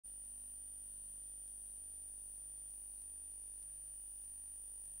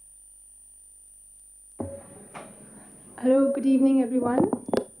Hello, good evening, everyone.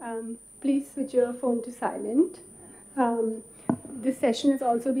 Please switch your phone to silent. This session is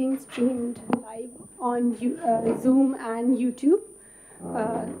also being streamed live on Zoom and YouTube.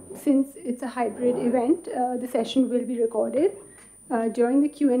 Since it's a hybrid event, the session will be recorded. During the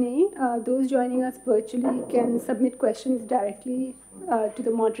Q&A, those joining us virtually can submit questions directly to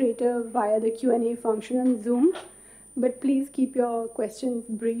the moderator via the Q&A function on Zoom. But please keep your questions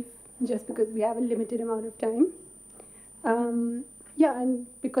brief, just because we have a limited amount of time. And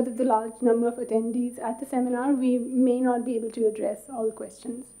because of the large number of attendees at the seminar, we may not be able to address all the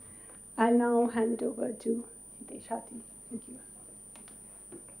questions. I'll now hand it over to Etched. Thank you.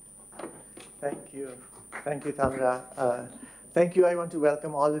 Thank you. Thank you, Tamra. Thank you. I want to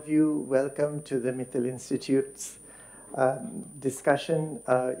welcome all of you. Welcome to the Mittal Institute's discussion.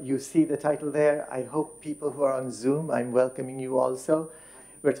 You see the title there. I hope people who are on Zoom, I'm welcoming you also.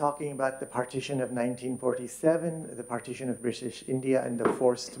 We're talking about the partition of 1947, the partition of British India, and the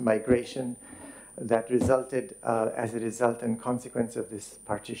forced migration that resulted as a result and consequence of this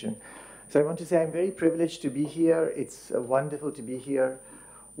partition. So I want to say I'm very privileged to be here. It's wonderful to be here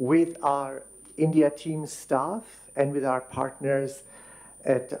with our India team staff and with our partners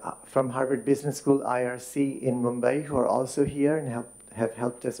from Harvard Business School IRC in Mumbai, who are also here and have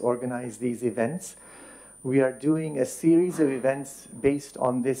helped us organize these events. We are doing a series of events based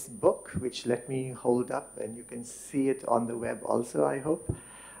on this book, which let me hold up, and you can see it on the web also, I hope,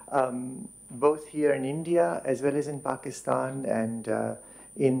 both here in India as well as in Pakistan and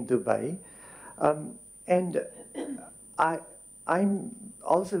in Dubai. I'm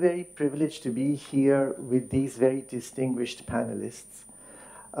also very privileged to be here with these very distinguished panelists.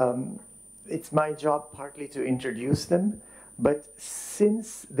 It's my job partly to introduce them, but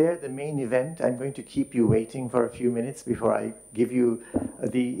since they're the main event, I'm going to keep you waiting for a few minutes before I give you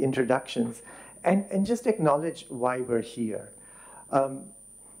the introductions and just acknowledge why we're here.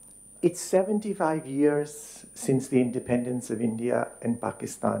 It's 75 years since the independence of India and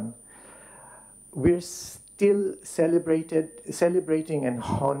Pakistan. We're still celebrating and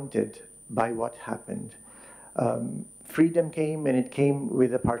haunted by what happened. Freedom came, and it came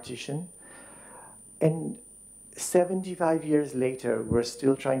with a partition. And 75 years later, we're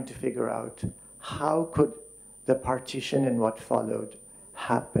still trying to figure out how could the partition and what followed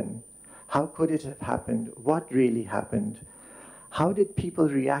happen? How could it have happened? What really happened? How did people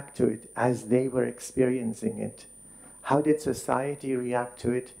react to it as they were experiencing it? How did society react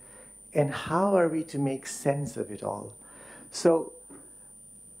to it? And how are we to make sense of it all? So,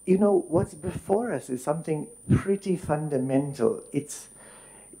 you know, what's before us is something pretty fundamental. It's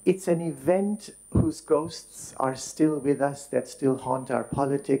an event whose ghosts are still with us, that still haunt our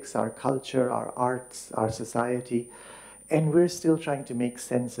politics, our culture, our arts, our society, and we're still trying to make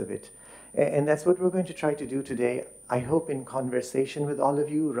sense of it. And that's what we're going to try to do today, I hope in conversation with all of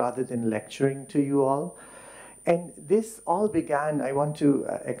you rather than lecturing to you all. And this all began, I want to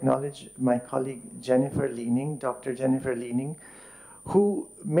acknowledge my colleague Jennifer Leaning, Dr. Jennifer Leaning, who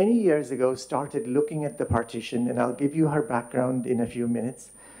many years ago started looking at the partition, and I'll give you her background in a few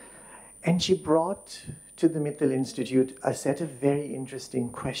minutes. And she brought to the Mittal Institute a set of very interesting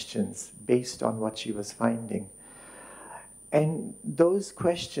questions based on what she was finding. And those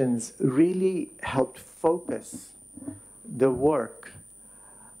questions really helped focus the work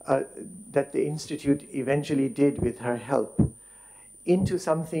that the Institute eventually did with her help into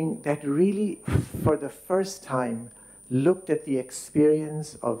something that really, for the first time, looked at the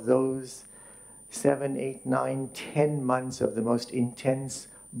experience of those 7, 8, 9, 10 months of the most intense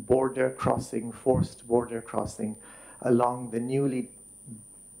border crossing, forced border crossing along the new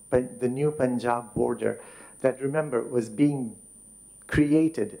Punjab border that, remember, was being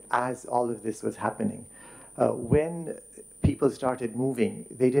created as all of this was happening. When people started moving,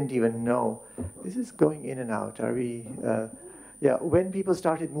 they didn't even know. This is going in and out. Are we? Yeah, when people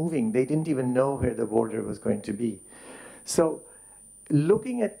started moving, they didn't even know where the border was going to be. So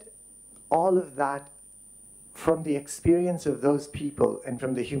looking at all of that from the experience of those people and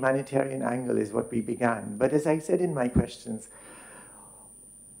from the humanitarian angle is what we began. But as I said in my questions,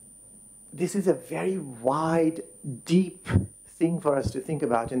 this is a very wide, deep thing for us to think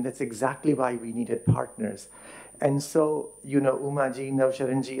about, and that's exactly why we needed partners. And so, you know, Umaji,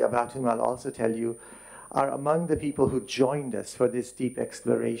 Navsharanji, about whom I'll also tell you, are among the people who joined us for this deep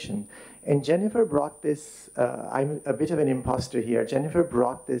exploration. And Jennifer brought this, I'm a bit of an imposter here, Jennifer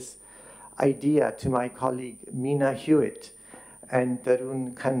brought this idea to my colleague Meena Hewitt and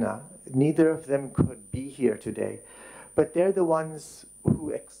Tarun Khanna. Neither of them could be here today, but they're the ones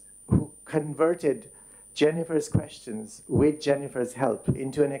who converted Jennifer's questions with Jennifer's help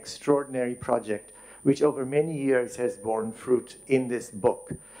into an extraordinary project which over many years has borne fruit in this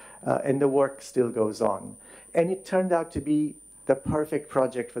book. And the work still goes on. And it turned out to be the perfect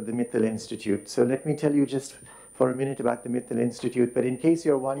project for the Mittal Institute. So let me tell you just for a minute about the Mittal Institute. But in case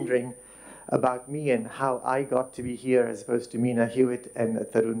you're wondering about me and how I got to be here as opposed to Meena Hewitt and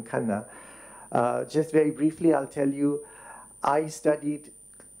Tarun Khanna, just very briefly, I'll tell you, I studied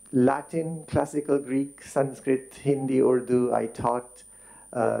Latin, classical Greek, Sanskrit, Hindi, Urdu. I taught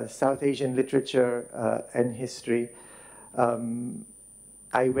South Asian literature and history.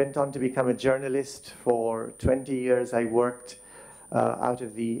 I went on to become a journalist for 20 years. I worked out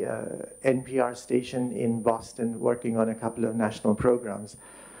of the NPR station in Boston, working on a couple of national programs.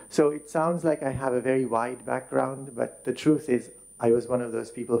 So it sounds like I have a very wide background, but the truth is I was one of those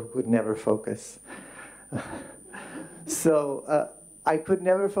people who could never focus. So I could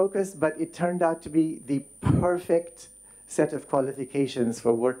never focus, but it turned out to be the perfect set of qualifications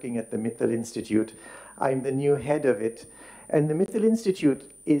for working at the Mittal Institute. I'm the new head of it. And the Mittal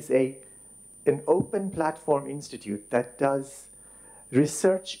Institute is an open platform institute that does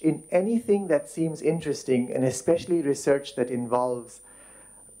research in anything that seems interesting, and especially research that involves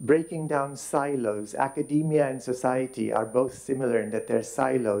breaking down silos. Academia and society are both similar in that they're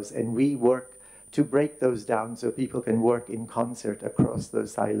silos, and we work to break those down so people can work in concert across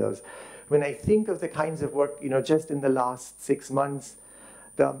those silos. When I think of the kinds of work, just in the last 6 months,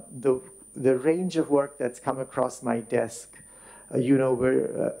 the range of work that's come across my desk,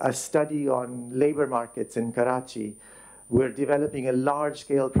 we're a study on labor markets in Karachi. We're developing a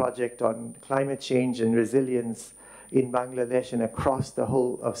large-scale project on climate change and resilience in Bangladesh and across the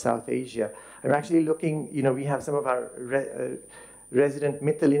whole of South Asia. I'm actually looking, we have some of our resident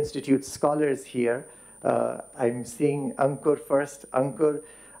Mittal Institute scholars here. I'm seeing Ankur first. Ankur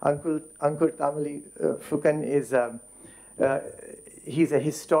Tamali Fukan is, he's a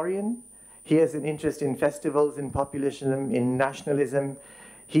historian. He has an interest in festivals, in populism, in nationalism.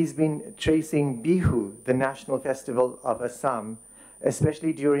 He's been tracing Bihu, the national festival of Assam,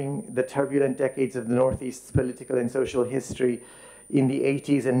 especially during the turbulent decades of the Northeast's political and social history in the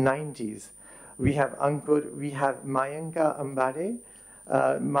 80s and 90s. We have Ankur, we have Mayanka Ambare.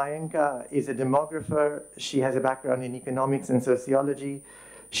 Mayanka is a demographer. She has a background in economics and sociology.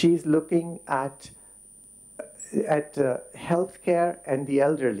 She's looking at healthcare and the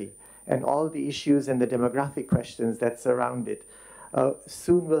elderly and all the issues and the demographic questions that surround it.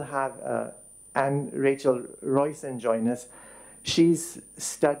 Soon we'll have Anne Rachel Royson join us. She's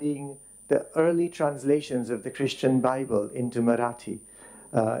studying the early translations of the Christian Bible into Marathi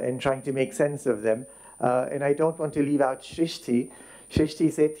and trying to make sense of them. And I don't want to leave out Shrishti.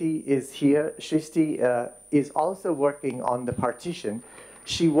 Shrishti Sethi is here. Shrishti is also working on the partition.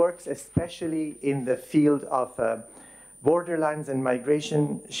 She works especially in the field of borderlands and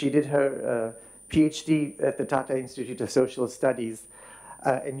migration. She did her PhD at the Tata Institute of Social Studies.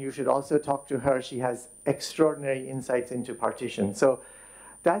 And you should also talk to her. She has extraordinary insights into partition. So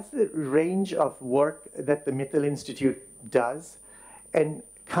that's the range of work that the Mittal Institute does. And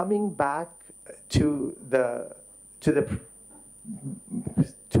coming back to the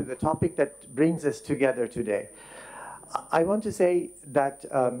topic that brings us together today, I want to say that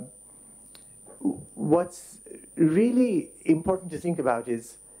what's really important to think about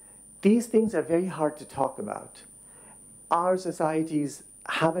is these things are very hard to talk about. Our societies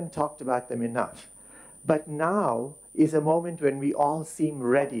haven't talked about them enough. But now is a moment when we all seem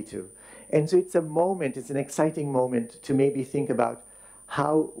ready to. And so it's a moment, it's an exciting moment to maybe think about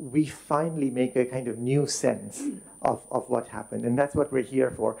how we finally make a kind of new sense of what happened. And that's what we're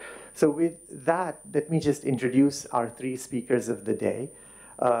here for. So with that, let me just introduce our three speakers of the day.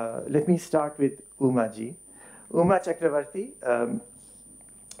 Let me start with Umaji. Uma Chakravarti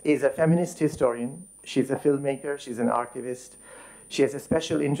is a feminist historian. She's a filmmaker, she's an archivist. She has a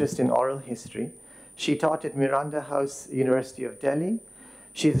special interest in oral history. She taught at Miranda House, University of Delhi.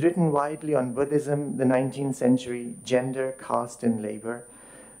 She's written widely on Buddhism, the 19th century, gender, caste, and labor.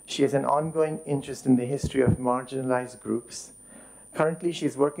 She has an ongoing interest in the history of marginalized groups. Currently,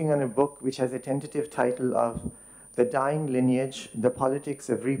 she's working on a book which has a tentative title of The Dying Lineage, The Politics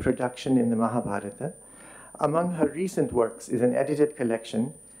of Reproduction in the Mahabharata. Among her recent works is an edited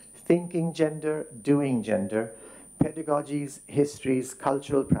collection, Thinking Gender, Doing Gender, Pedagogies, Histories,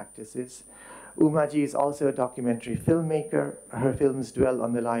 Cultural Practices. Umaji is also a documentary filmmaker. Her films dwell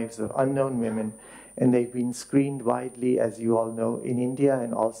on the lives of unknown women, and they've been screened widely, as you all know, in India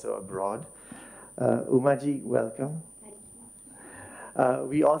and also abroad. Umaji, welcome.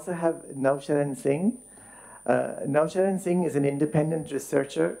 We also have Navsharan Singh. Navsharan Singh is an independent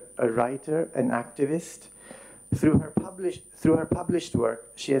researcher, a writer, an activist. Through her published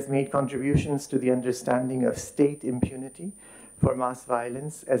work, she has made contributions to the understanding of state impunity for mass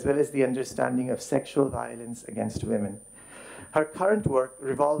violence, as well as the understanding of sexual violence against women. Her current work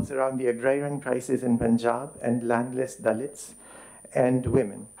revolves around the agrarian crisis in Punjab and landless Dalits and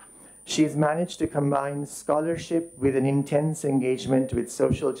women. She's managed to combine scholarship with an intense engagement with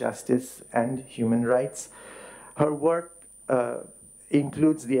social justice and human rights. Her work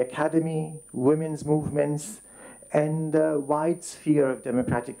includes the academy, women's movements, and the wide sphere of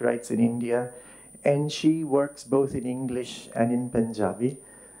democratic rights in India, and she works both in English and in Punjabi.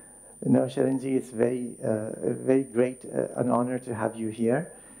 Now, Sharanji, it's very great, an honor to have you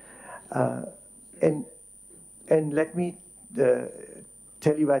here. And let me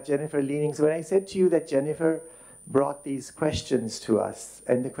tell you about Jennifer Leanings. When I said to you that Jennifer brought these questions to us,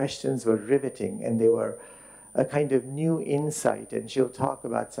 and the questions were riveting, and they were a kind of new insight, and she'll talk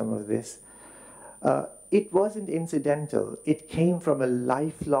about some of this. It wasn't incidental. It came from a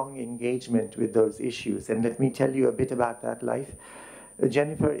lifelong engagement with those issues. And let me tell you a bit about that life.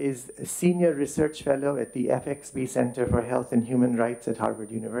 Jennifer is a senior research fellow at the FXB Center for Health and Human Rights at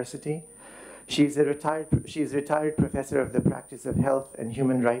Harvard University. She's retired professor of the practice of health and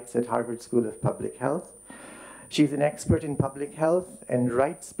human rights at Harvard School of Public Health. She's an expert in public health and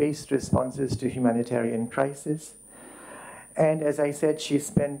rights-based responses to humanitarian crisis. And as I said, she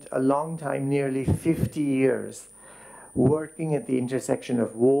spent a long time, nearly 50 years, working at the intersection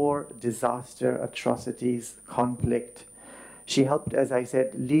of war, disaster, atrocities, conflict. She helped, as I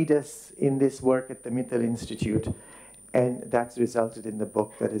said, lead us in this work at the Mittal Institute, and that's resulted in the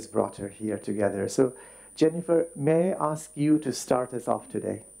book that has brought her here together. So, Jennifer, may I ask you to start us off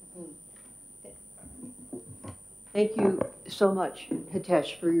today? Thank you so much,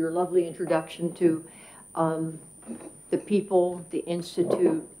 Hitesh, for your lovely introduction to the people, the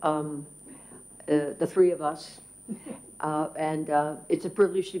Institute, the three of us. And it's a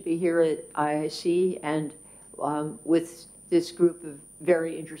privilege to be here at IIC and with this group of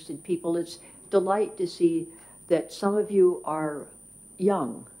very interested people. It's a delight to see that some of you are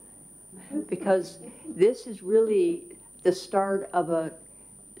young, because this is really the start of a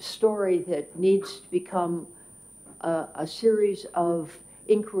story that needs to become a series of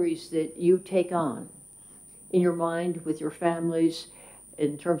inquiries that you take on in your mind, with your families,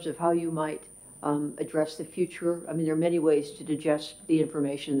 in terms of how you might address the future. I mean, there are many ways to digest the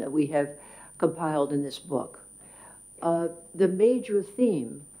information that we have compiled in this book. The major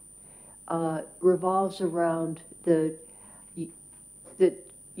theme revolves around the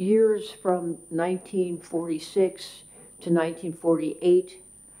years from 1946 to 1948,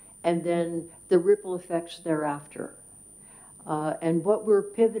 and then the ripple effects thereafter. And what we're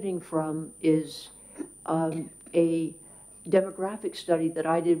pivoting from is a demographic study that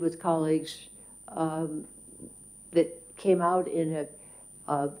I did with colleagues that came out in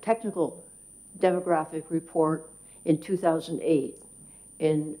a technical demographic report in 2008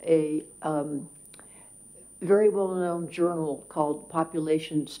 in a very well-known journal called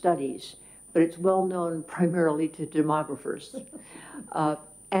Population Studies, but it's well-known primarily to demographers.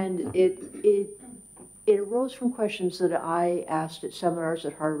 And it arose from questions that I asked at seminars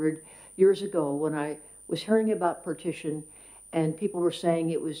at Harvard years ago when I was hearing about partition, and people were saying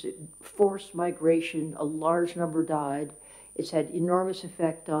it was forced migration, a large number died, it's had enormous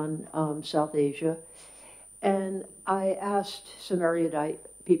effect on South Asia. And I asked some erudite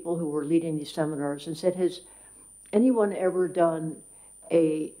people who were leading these seminars and said, has anyone ever done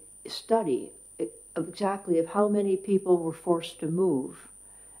a study of exactly of how many people were forced to move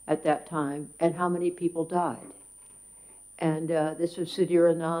at that time and how many people died? And this was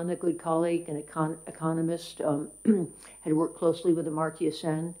Sudhir Anand, a good colleague and economist, had worked closely with Amartya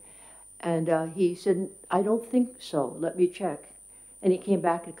Sen. And he said, I don't think so, let me check. And he came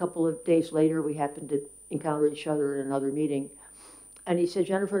back a couple of days later. We happened to encounter each other at another meeting. And he said,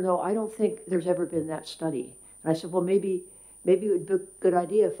 Jennifer, no, I don't think there's ever been that study. And I said, well, maybe it would be a good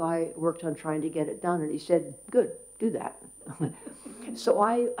idea if I worked on trying to get it done. And he said, good, do that. So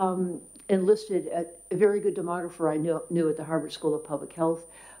I enlisted a very good demographer I knew at the Harvard School of Public Health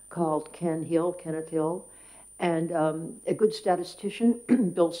called Kenneth Hill, and a good statistician,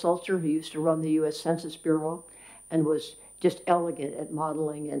 Bill Sulzer, who used to run the US Census Bureau and was just elegant at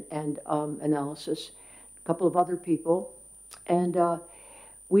modeling and analysis, a couple of other people. And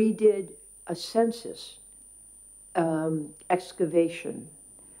we did a census excavation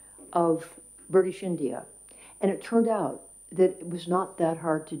of British India. And it turned out that it was not that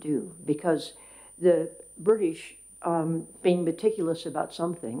hard to do, because the British, being meticulous about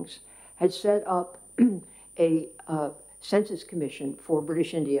some things, had set up a census commission for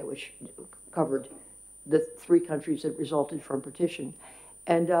British India, which covered the three countries that resulted from partition.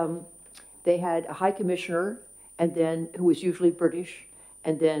 And they had a high commissioner, and then who was usually British,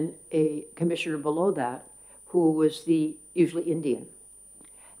 and then a commissioner below that who was usually Indian.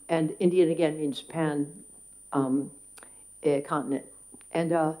 And Indian, again, means continent.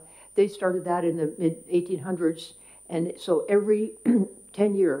 And they started that in the mid-1800s. And so every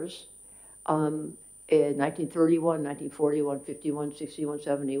 10 years, in 1931, 1941, 51, 61,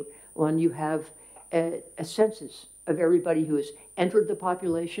 71, you have a census of everybody who has entered the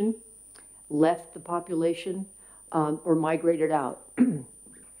population, left the population, or migrated out.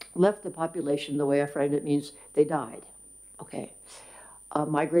 Left the population, the way I framed it, means they died. Okay.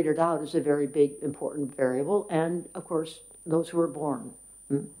 Migrated out is a very big, important variable, and of course, those who were born.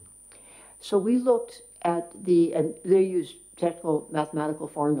 So we looked at and they used technical mathematical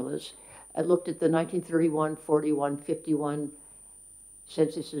formulas. I looked at the 1931, 41, 51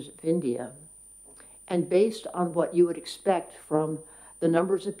 censuses of India, and based on what you would expect from the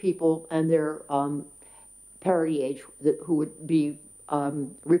numbers of people and their parity age, who would be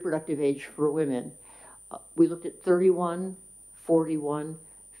reproductive age for women, we looked at 31, 41,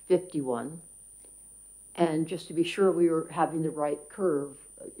 51, and just to be sure we were having the right curve,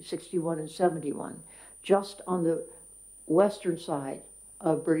 61 and 71, just on the western side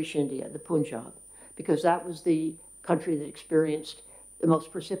of British India, the Punjab, because that was the country that experienced the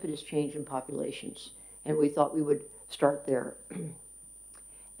most precipitous change in populations, and we thought we would start there.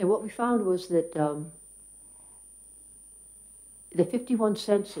 And what we found was that the 51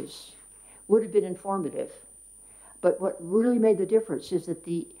 census would have been informative, but what really made the difference is that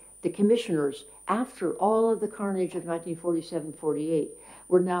the commissioners, after all of the carnage of 1947-48,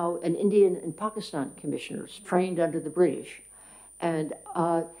 were now an Indian and Pakistan commissioners trained under the British. And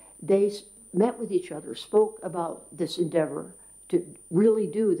they met with each other, spoke about this endeavor to really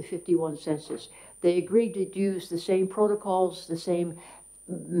do the 51 census. They agreed to use the same protocols, the same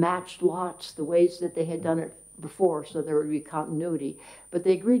matched lots, the ways that they had done it before, so there would be continuity. But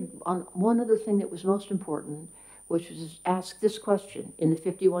they agreed on one other thing that was most important, which was ask this question in the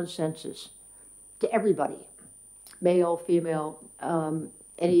 51 census to everybody, male, female,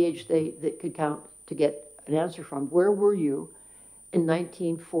 any age that could count to get an answer from. Where were you in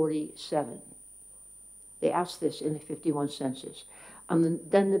 1947? They asked this in the 51 census. On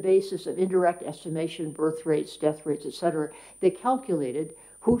then the basis of indirect estimation, birth rates, death rates, etc., they calculated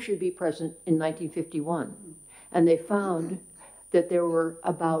who should be present in 1951. And they found that there were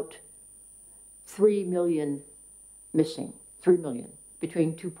about 3 million missing, 3 million,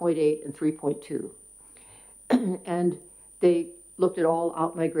 between 2.8 and 3.2. And they looked at all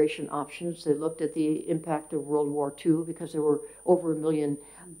out-migration options. They looked at the impact of World War II, because there were over 1 million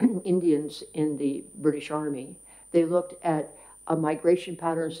Indians in the British Army. They looked at migration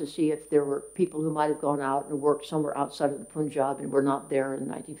patterns to see if there were people who might have gone out and worked somewhere outside of the Punjab and were not there in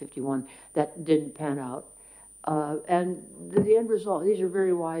 1951. That didn't pan out. And the end result, these are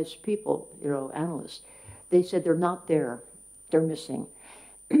very wise people, analysts. They said they're not there, they're missing,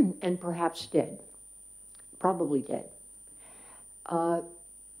 and perhaps dead, probably dead.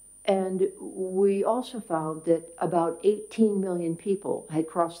 And we also found that about 18 million people had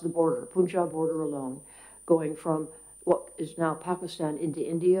crossed the border, Punjab border alone, going from what is now Pakistan into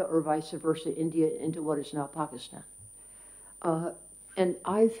India, or vice versa, India into what is now Pakistan. And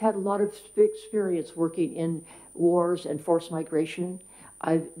I've had a lot of experience working in wars and forced migration.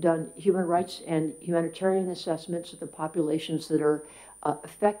 I've done human rights and humanitarian assessments of the populations that are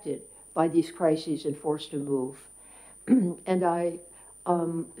affected by these crises and forced to move. And I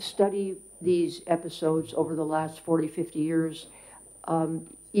study these episodes over the last 40, 50 years,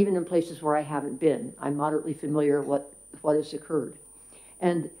 even in places where I haven't been. I'm moderately familiar with what has occurred.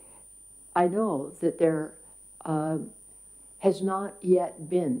 And I know that there has not yet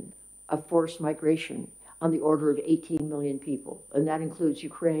been a forced migration on the order of 18 million people. And that includes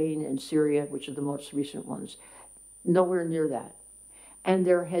Ukraine and Syria, which are the most recent ones. Nowhere near that. And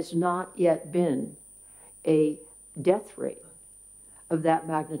there has not yet been a death rate of that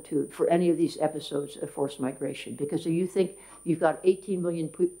magnitude for any of these episodes of forced migration. Because if you think you've got 18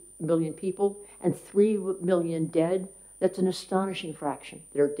 million people and 3 million dead, that's an astonishing fraction.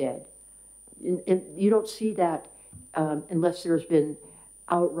 They're dead. And you don't see that unless there's been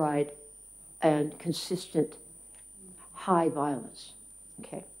outright and consistent high violence.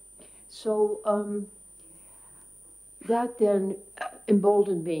 Okay, so that then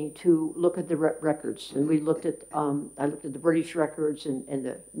emboldened me to look at the records, and we looked at I looked at the British records and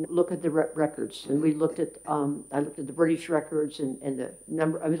the look at the records, and we looked at I looked at the British records and the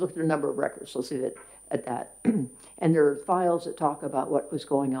number. I mean, looked at a number of records. Let's see at that, and there are files that talk about what was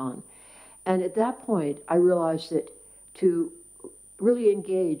going on, And at that point, I realized that to really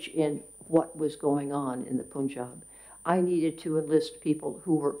engage in what was going on in the Punjab, I needed to enlist people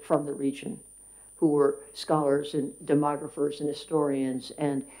who were from the region, who were scholars and demographers and historians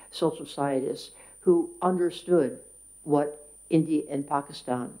and social scientists who understood what India and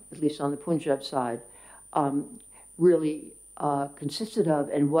Pakistan, at least on the Punjab side, really consisted of,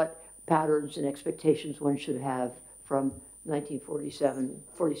 and what patterns and expectations one should have from 1947,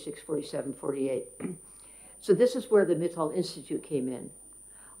 46, 47, 48. So this is where the Mittal Institute came in.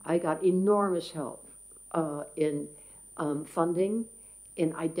 I got enormous help in funding,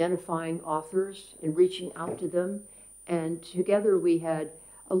 in identifying authors, in reaching out to them, and together we had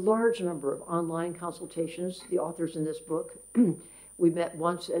a large number of online consultations, the authors in this book. We met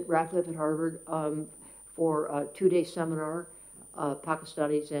once at Radcliffe at Harvard for a 2-day seminar,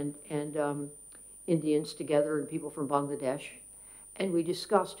 Pakistanis and Indians together and people from Bangladesh. And we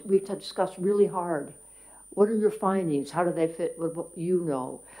discussed really hard, what are your findings? How do they fit with what you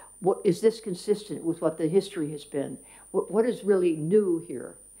know? What, is this consistent with what the history has been? What is really new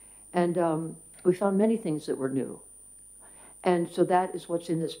here? And we found many things that were new. And so that is what's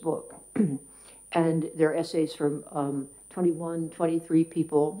in this book. And there are essays from 21, 23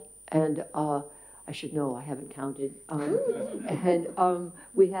 people, and I should know, I haven't counted. And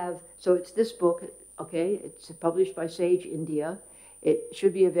we have, so it's this book, okay, it's published by Sage India. It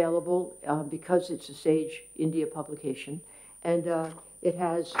should be available because it's a Sage India publication. And it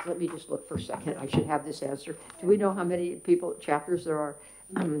has, let me just look for a second, I should have this answer. Do we know how many chapters there are?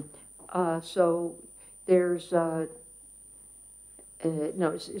 So there's, no,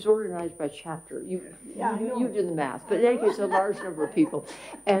 it's organized by chapter. You do the math, but in any case, a large number of people,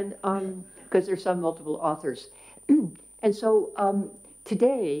 and because there's some multiple authors, and so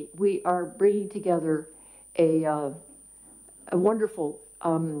today we are bringing together a wonderful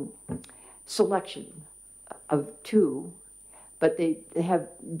selection of two, but they have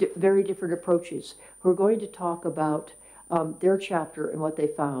very different approaches. Who are going to talk about their chapter and what they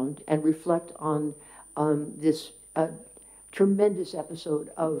found, and reflect on this. Tremendous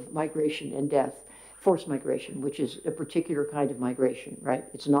episode of migration and death, forced migration, which is a particular kind of migration, right?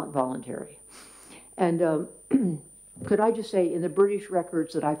 It's not voluntary. And could I just say, in the British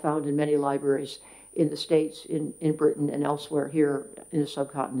records that I found in many libraries in the States, in Britain, and elsewhere here in the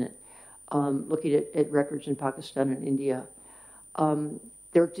subcontinent, looking at records in Pakistan and India,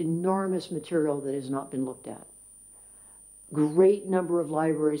 there's enormous material that has not been looked at. Great number of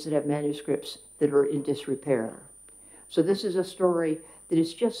libraries that have manuscripts that are in disrepair. So this is a story that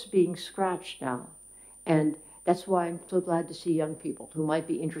is just being scratched now. And that's why I'm so glad to see young people who might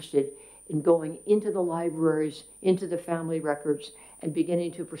be interested in going into the libraries, into the family records, and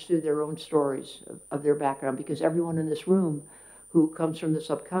beginning to pursue their own stories of their background, because everyone in this room who comes from the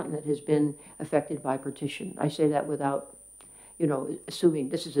subcontinent has been affected by partition. I say that without, assuming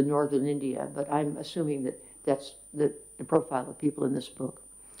this is in northern India, but I'm assuming that that's the profile of people in this book.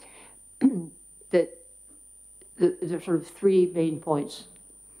 That there are sort of three main points.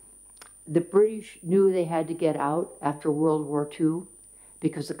 The British knew they had to get out after World War II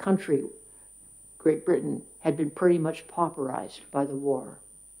because the country, Great Britain, had been pretty much pauperized by the war.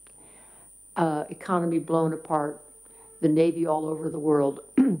 Economy blown apart, the Navy all over the world,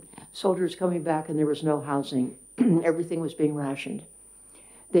 soldiers coming back and there was no housing. Everything was being rationed.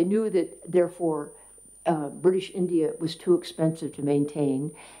 They knew that, therefore, British India was too expensive to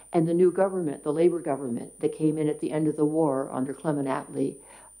maintain, and the new government, the Labour government that came in at the end of the war under Clement Attlee,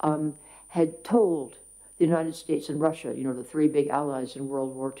 had told the United States and Russia, the three big allies in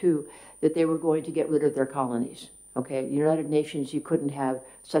World War II, that they were going to get rid of their colonies. Okay, the United Nations, you couldn't have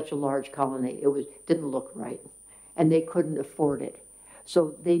such a large colony. It didn't look right, and they couldn't afford it.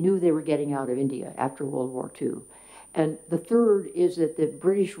 So they knew they were getting out of India after World War II. And the third is that the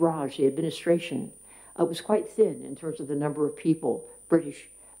British Raj, the administration, was quite thin in terms of the number of people, British,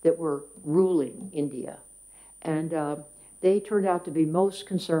 that were ruling India. And they turned out to be most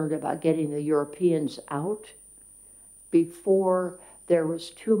concerned about getting the Europeans out before there was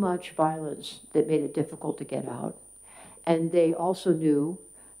too much violence that made it difficult to get out. And they also knew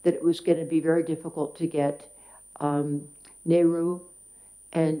that it was going to be very difficult to get Nehru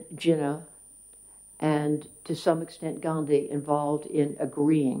and Jinnah and to some extent Gandhi involved in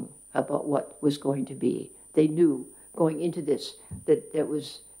agreeing about what was going to be. They knew going into this that it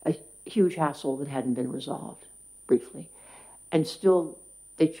was a huge hassle that hadn't been resolved, briefly. And still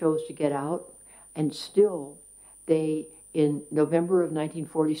they chose to get out, and still they, in November of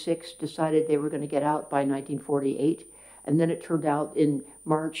 1946, decided they were going to get out by 1948. And then it turned out in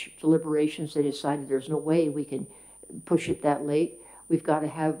March deliberations, they decided there's no way we can push it that late. We've got to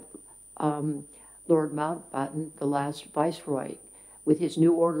have Lord Mountbatten, the last viceroy, with his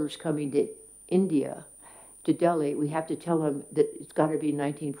new orders coming to India, to Delhi, we have to tell him that it's got to be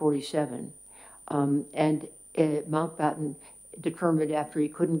 1947. Mountbatten determined, after he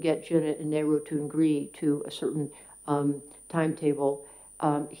couldn't get Jinnah and Nehru to agree to a certain timetable,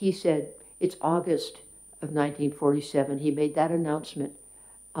 he said it's August of 1947. He made that announcement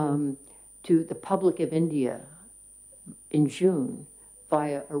to the public of India in June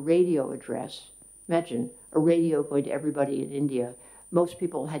via a radio address. Imagine a radio going to everybody in India. Most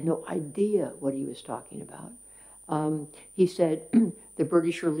people had no idea what he was talking about. He said, the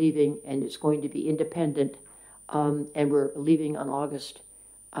British are leaving and it's going to be independent, and we're leaving on August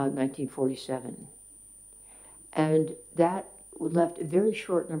 1947. And that left a very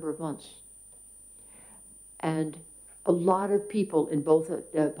short number of months. And a lot of people in both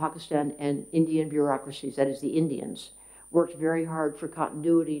Pakistan and Indian bureaucracies, that is the Indians, worked very hard for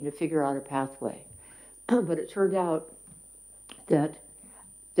continuity and to figure out a pathway. But it turned out that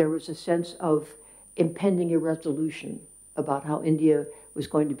there was a sense of impending irresolution about how India was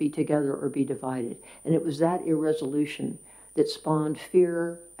going to be together or be divided. And it was that irresolution that spawned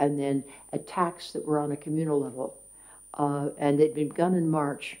fear and then attacks that were on a communal level. And they'd begun in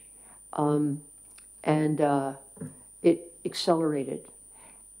March, it accelerated.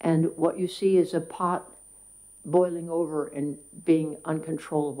 And what you see is a pot boiling over and being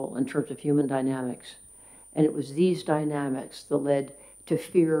uncontrollable in terms of human dynamics. And it was these dynamics that led to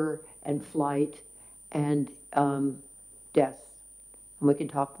fear and flight and death. And we can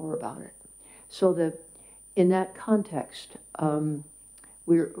talk more about it. So in that context,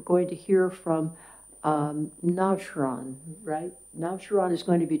 we're going to hear from Navsharan, right? Navsharan is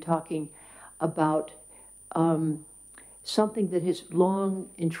going to be talking about something that has long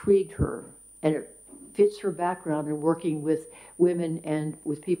intrigued her, and it fits her background in working with women and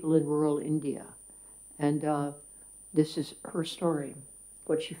with people in rural India. And this is her story,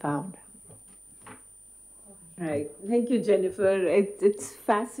 what she found. Right. Thank you, Jennifer. It's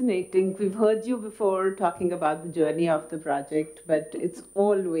fascinating. We've heard you before talking about the journey of the project, but it's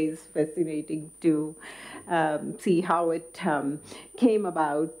always fascinating to see how it came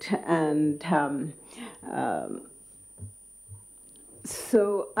about. And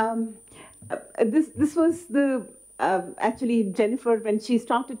this was the actually, Jennifer, when she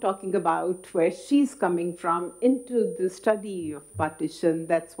started talking about where she's coming from into the study of partition,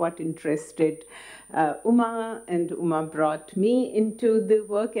 that's what interested Uma, and Uma brought me into the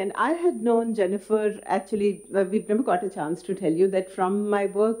work. And I had known Jennifer, actually, we've never got a chance to tell you that from my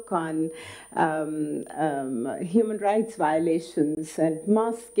work on human rights violations and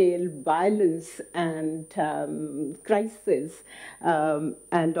mass-scale violence and crisis,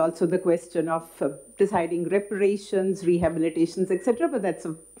 and also the question of deciding reparations, rehabilitations, etc. But that's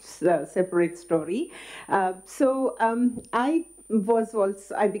a separate story. I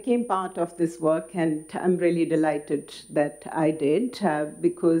became part of this work, and I'm really delighted that I did,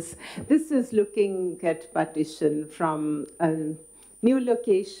 because this is looking at partition from a new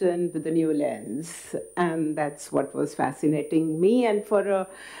location with a new lens, and that's what was fascinating me. And for a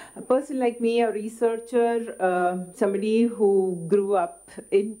person like me, a researcher, somebody who grew up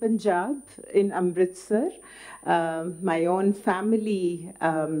in Punjab, in Amritsar, my own family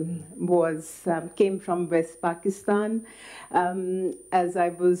came from West Pakistan. As I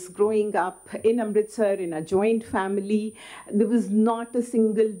was growing up in Amritsar in a joint family, there was not a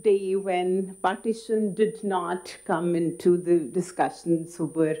single day when partition did not come into the discussions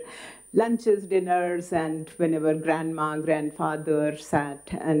over lunches, dinners, and whenever grandma, grandfather sat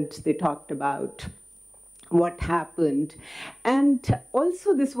and they talked about what happened. And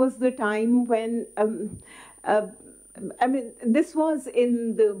also this was the time when this was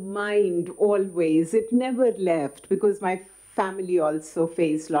in the mind always. It never left, because my family also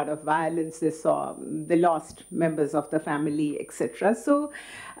faced a lot of violence. They lost members of the family, etc. So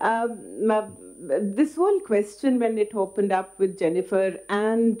this whole question, when it opened up with Jennifer,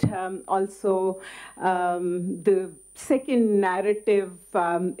 and also the second narrative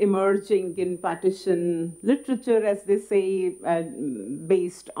emerging in partition literature, as they say,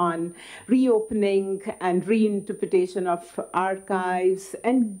 based on reopening and reinterpretation of archives,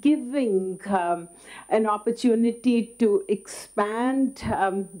 and giving an opportunity to expand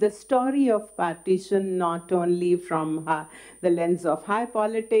the story of partition, not only from the lens of high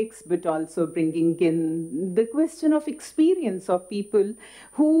politics, but also bringing in the question of experience of people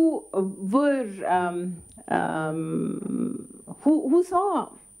who were who saw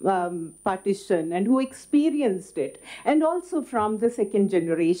partition and who experienced it, and also from the second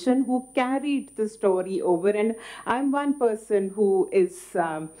generation who carried the story over. And I'm one person who is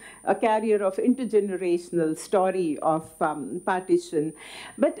a carrier of intergenerational story of partition.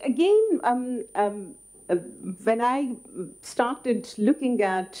 But again, when I started looking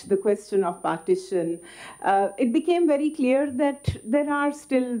at the question of partition, it became very clear that there are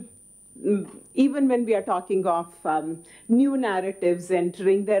still, even when we are talking of new narratives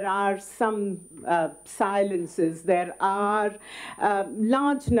entering, there are some silences. There are a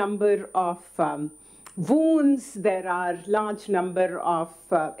large number of wounds. There are large number of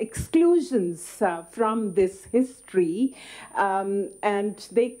exclusions from this history, and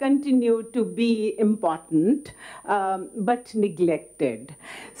they continue to be important, but neglected.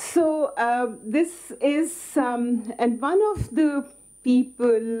 So this is, and one of the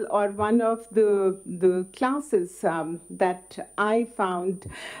people, or one of the classes that I found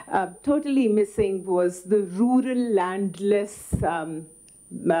totally missing was the rural, landless,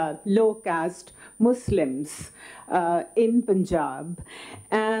 low caste Muslims in Punjab.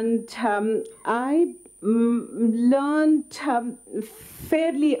 And I learned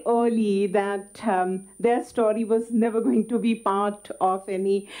fairly early that their story was never going to be part of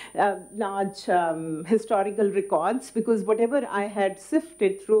any large historical records, because whatever I had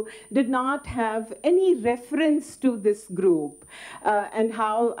sifted through did not have any reference to this group, and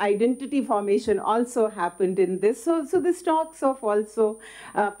how identity formation also happened in this. So this talks of also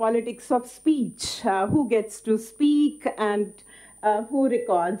politics of speech, who gets to speak, and who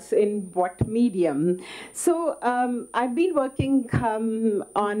records in what medium. So I've been working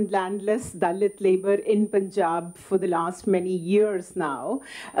on landless Dalit labor in Punjab for the last many years now.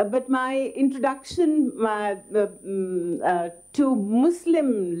 But my introduction to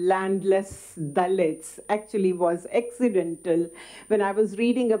Muslim landless Dalits actually was accidental when I was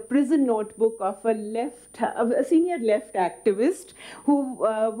reading a prison notebook of a senior left activist who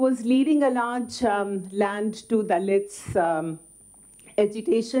was leading a large land to Dalits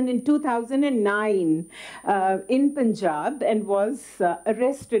agitation in 2009 in Punjab, and was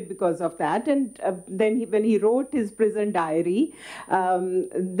arrested because of that. And then when he wrote his prison diary,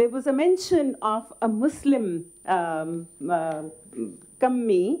 there was a mention of a Muslim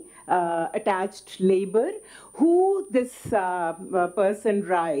kammi, attached labor, who this person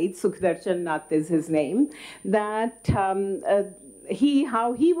writes, Sukhdarshan Nath is his name, that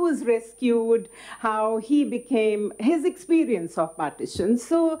how he was rescued, how he became, his experience of partition.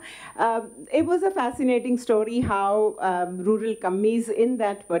 So it was a fascinating story how rural kammis in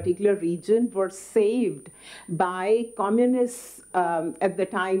that particular region were saved by communists at the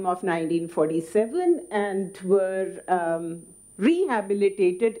time of 1947, and were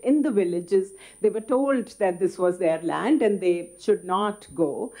rehabilitated in the villages. They were told that this was their land and they should not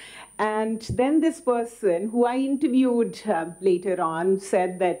go. And then this person, who I interviewed later on,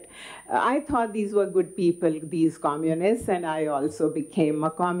 said that I thought these were good people, these communists, and I also became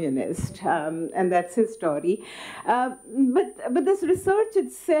a communist. And that's his story. But this research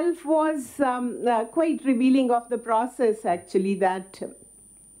itself was quite revealing of the process, actually, that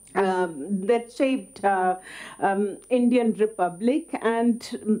shaped Indian Republic,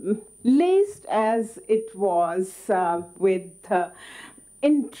 and laced as it was with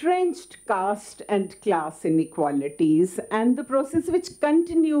entrenched caste and class inequalities, and the process which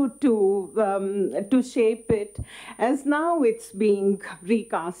continued to shape it, as now it's being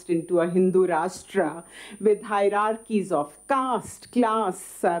recast into a Hindu Rashtra with hierarchies of caste,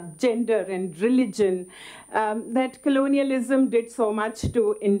 class, gender, and religion, that colonialism did so much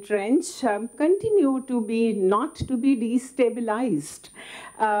to entrench, continue to be not to be destabilized.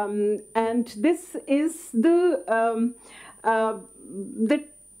 And this is the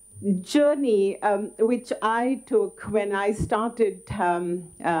journey which I took when I started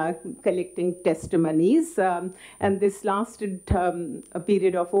collecting testimonies, and this lasted a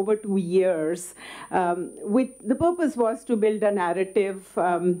period of over 2 years. The purpose was to build a narrative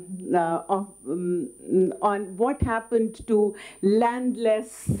on what happened to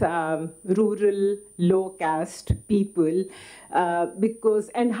landless, rural, low caste people,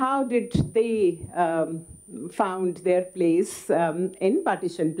 and how did they found their place in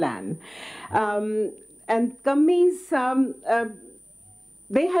partition plan. And kammis,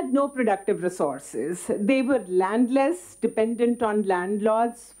 they had no productive resources. They were landless, dependent on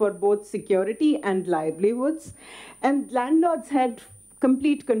landlords for both security and livelihoods. And landlords had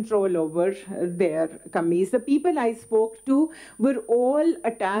complete control over their kammis. The people I spoke to were all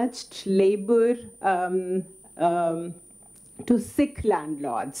attached labor to Sikh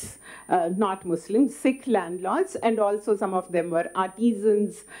landlords, not Muslims, Sikh landlords, and also some of them were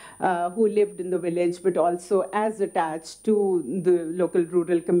artisans who lived in the village, but also as attached to the local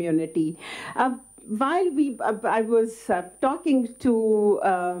rural community. While I was talking to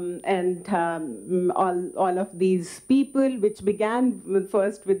all of these people, which began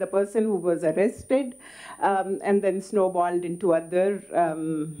first with the person who was arrested, and then snowballed into other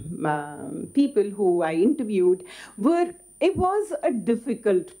people who I interviewed, it was a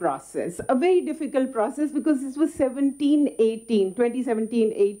difficult process, a very difficult process, because this was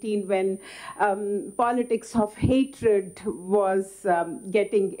 2017-18, when politics of hatred was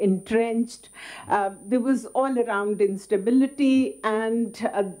getting entrenched. There was all around instability, and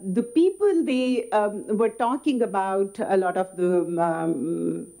the people they were talking about, a lot of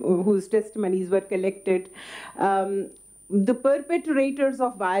the whose testimonies were collected, the perpetrators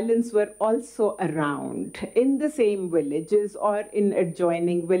of violence were also around in the same villages or in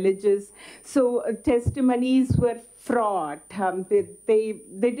adjoining villages. So testimonies were fraught. They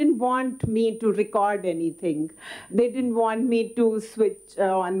didn't want me to record anything. They didn't want me to switch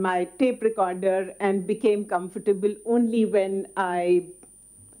on my tape recorder and became comfortable only when I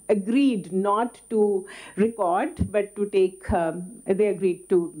agreed not to record, but to take, they agreed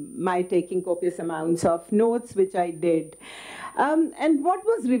to my taking copious amounts of notes, which I did. And what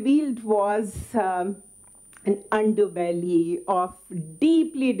was revealed was an underbelly of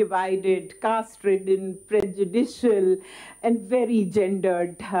deeply divided, caste-ridden, prejudicial, and very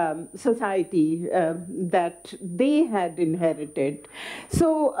gendered society that they had inherited.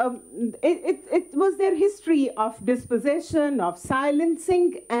 So it was their history of dispossession, of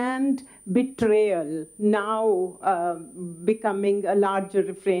silencing, and betrayal, now becoming a larger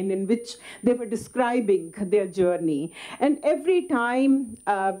refrain in which they were describing their journey. And every time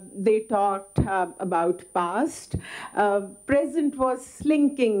they talked about past, present was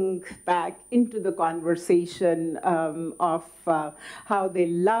slinking back into the conversation of how they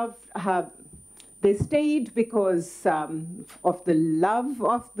loved, they stayed because of the love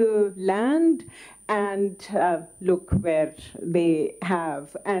of the land, and look where they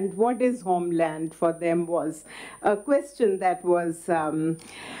have. And what is homeland for them was a question that was,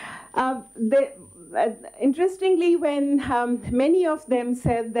 interestingly, when many of them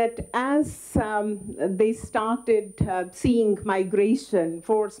said that as they started seeing migration,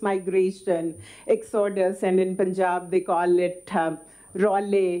 forced migration, exodus, and in Punjab they call it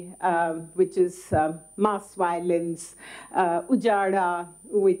Role, which is mass violence, Ujada,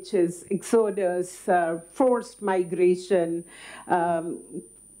 which is exodus, forced migration,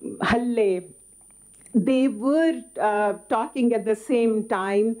 Halle. They were talking at the same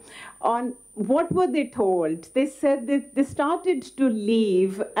time on what were they told. They said that they started to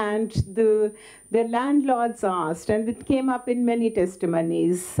leave, and their landlords asked, and it came up in many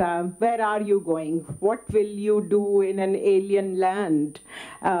testimonies, where are you going? What will you do in an alien land?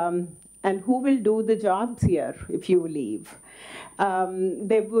 And who will do the jobs here if you leave?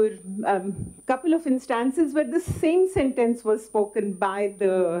 There were a couple of instances where the same sentence was spoken by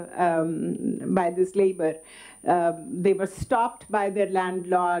this labor. They were stopped by their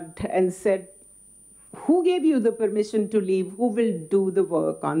landlord and said, who gave you the permission to leave? Who will do the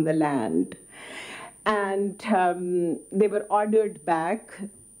work on the land? And they were ordered back,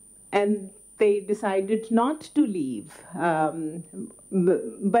 and they decided not to leave.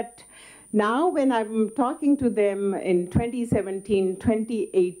 But now, when I'm talking to them in 2017,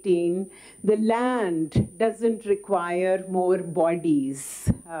 2018, the land doesn't require more bodies.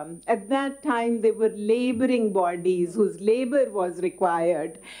 At that time, they were laboring bodies whose labor was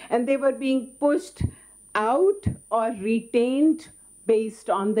required, and they were being pushed out or retained based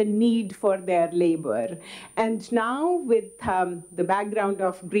on the need for their labor. And now, with the background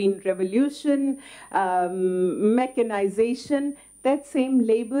of Green Revolution, mechanization, that same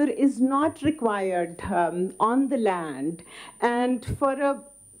labor is not required on the land. And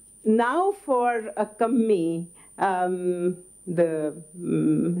now for a Kammi, the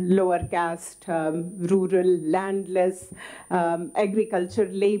lower caste, rural, landless, agriculture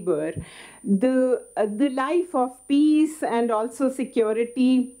labor, the life of peace and also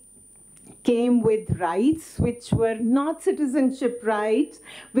security came with rights which were not citizenship rights,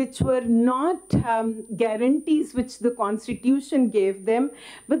 which were not guarantees which the Constitution gave them,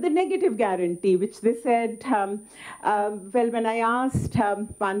 but the negative guarantee, which they said, well, when I asked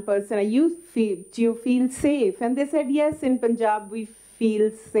one person, do you feel safe? And they said, yes, in Punjab we feel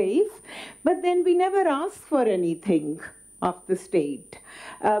safe, but then we never ask for anything. of the state.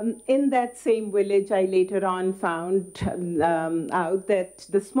 In that same village, I later on found out that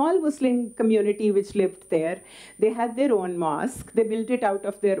the small Muslim community which lived there, they had their own mosque. They built it out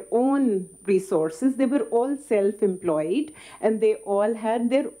of their own resources. They were all self-employed, and they all had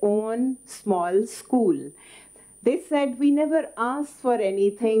their own small school. They said, we never asked for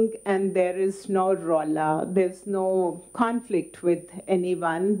anything, and there is no rolla, there's no conflict with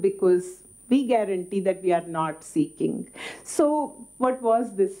anyone, because we guarantee that we are not seeking. So what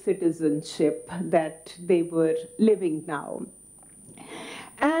was this citizenship that they were living now?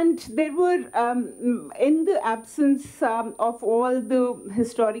 And there were, in the absence of all the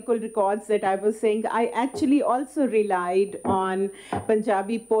historical records that I was saying, I actually also relied on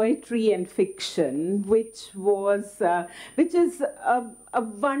Punjabi poetry and fiction, which is a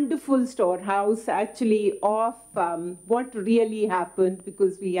wonderful storehouse actually of what really happened,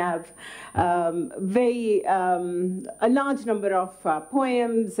 because we have a large number of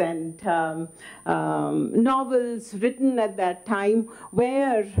poems and novels written at that time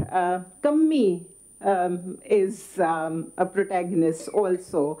where Kammi is a protagonist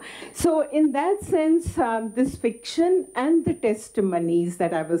also. So in that sense, this fiction and the testimonies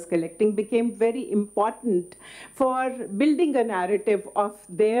that I was collecting became very important for building a narrative of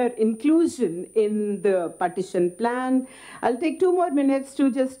their inclusion in the partition plan. I'll take 2 more minutes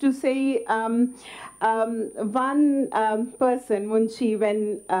just to say one person, Munshi,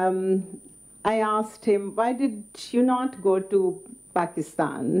 when I asked him, why did you not go to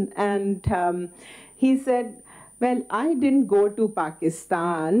Pakistan? And he said, well, I didn't go to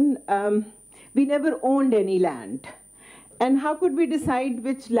Pakistan. We never owned any land. And how could we decide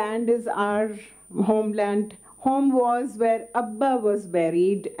which land is our homeland? Home was where Abba was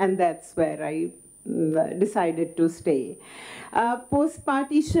buried, and that's where I decided to stay.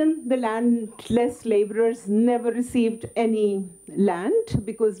 Post-partition, the landless laborers never received any land,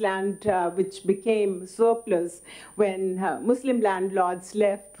 because land which became surplus when Muslim landlords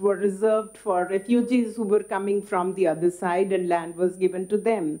left were reserved for refugees who were coming from the other side, and land was given to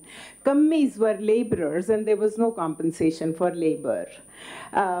them. Kammis were laborers, and there was no compensation for labor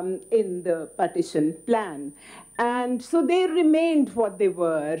in the partition plan. And so they remained what they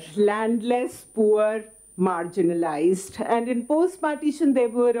were, landless, poor, marginalized. And in post-partition, they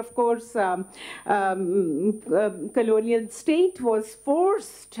were, of course, colonial state was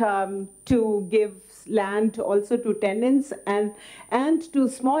forced to give land also to tenants and to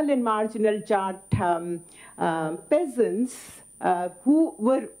small and marginal Jat peasants who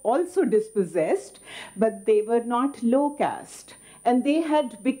were also dispossessed, but they were not low caste. And they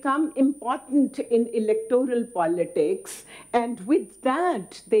had become important in electoral politics. And with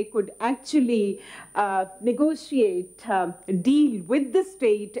that, they could actually negotiate, deal with the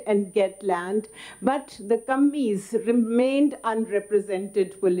state and get land. But the Kammis remained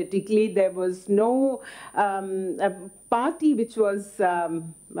unrepresented politically. There was no party which was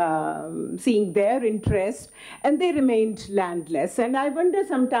seeing their interest, and they remained landless. And I wonder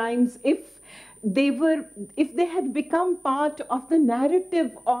sometimes if they had become part of the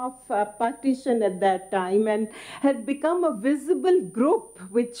narrative of partition at that time and had become a visible group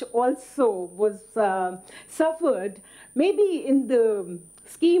which also was suffered, maybe in the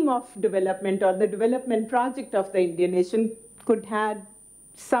scheme of development or the development project of the Indian nation could have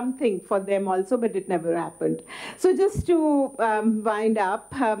something for them also, but it never happened. So just to wind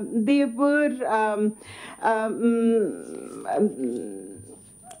up, they were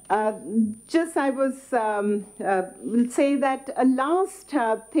I will say that a last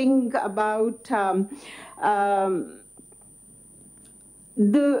thing about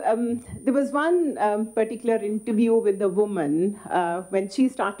there was one particular interview with a woman when she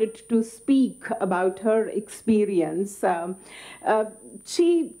started to speak about her experience.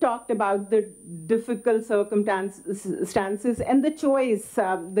 She talked about the difficult circumstances and the choice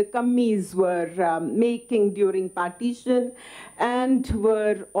the Kammis were making during partition and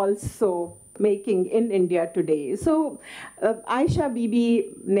were also making in India today. So Aisha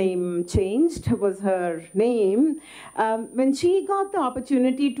Bibi, name changed, was her name. When she got the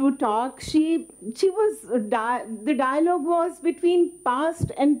opportunity to talk, the dialogue was between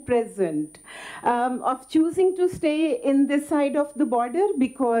past and present, of choosing to stay in this side of the border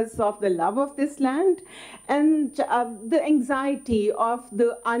because of the love of this land, and the anxiety of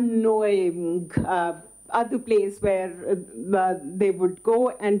the unknowing other place where they would go,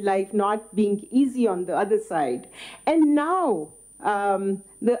 and life not being easy on the other side. And now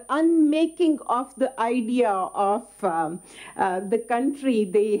the unmaking of the idea of the country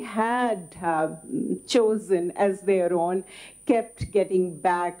they had chosen as their own kept getting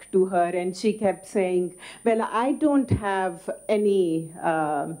back to her, and she kept saying, well, I don't have any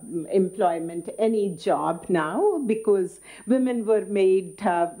employment, any job now, because women went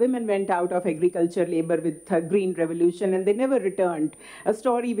out of agriculture labor with the Green Revolution, and they never returned. A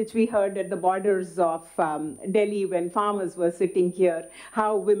story which we heard at the borders of Delhi when farmers were sitting here,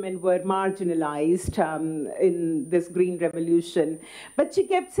 how women were marginalized in this Green Revolution. But she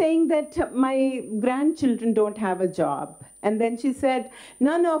kept saying that my grandchildren don't have a job. And then she said,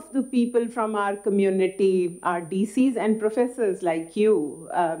 none of the people from our community are DCs and professors like you.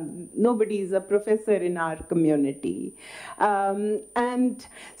 Nobody is a professor in our community. And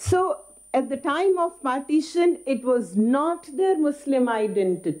so at the time of partition, it was not their Muslim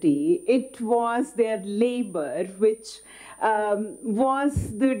identity, it was their labor, which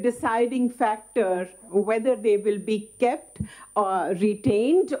was the deciding factor whether they will be kept or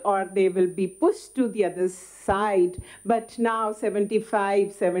retained or they will be pushed to the other side. But now,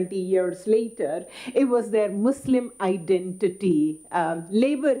 75, 70 years later, it was their Muslim identity.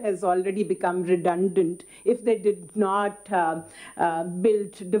 Labor has already become redundant if they did not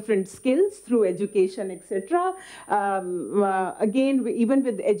build different skills through education, etc. Again, even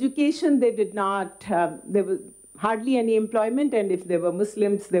with education, they did not, there was hardly any employment, and if they were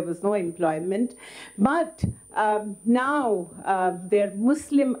Muslims, there was no employment. But now their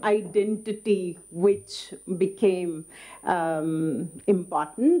Muslim identity, which became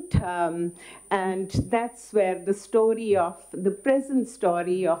important, and that's where the story of, the present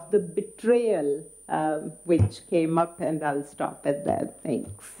story of the betrayal, which came up, and I'll stop at that.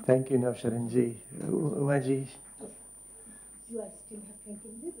 Thanks. Thank you, Navsharanji. Umaji? Do I still have 20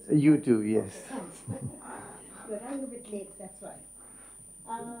 minutes? You too, yes. But I'm a bit late, that's why.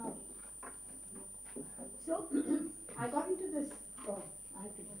 So I got into this. Oh, I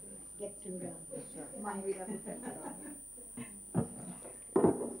have to get to my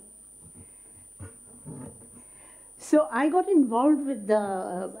So I got involved with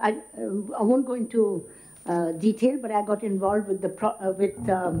the. I won't go into detail, but I got involved with the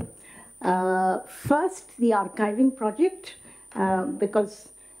first the archiving project because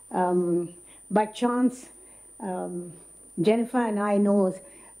by chance. Jennifer and I know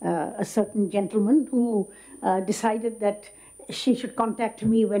a certain gentleman who decided that she should contact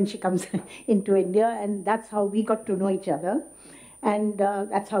me when she comes into India, and that's how we got to know each other. And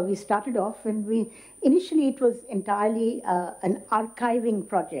that's how we started off. And initially it was entirely an archiving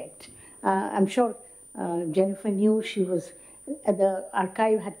project. I'm sure Jennifer knew the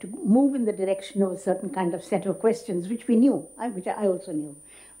archive had to move in the direction of a certain kind of set of questions, which we knew, which I also knew.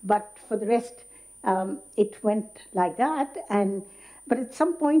 But for the rest, it went like that, but at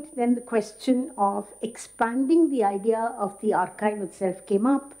some point then the question of expanding the idea of the archive itself came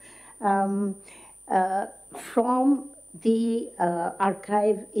up from the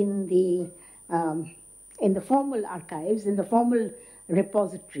archive in the formal archives, in the formal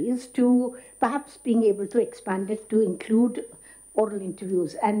repositories, to perhaps being able to expand it to include oral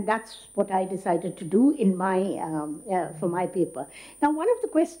interviews, and that's what I decided to do in my for my paper. Now, one of the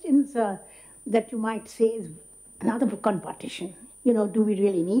questions that you might say is another book on partition. You know, do we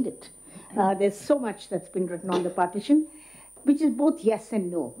really need it? There's so much that's been written on the partition, which is both yes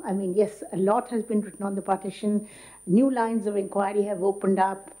and no. I mean, yes, a lot has been written on the partition, new lines of inquiry have opened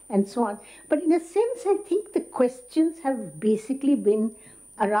up, and so on. But in a sense, I think the questions have basically been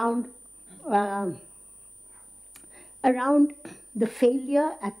around the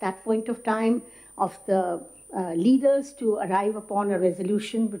failure at that point of time of the leaders to arrive upon a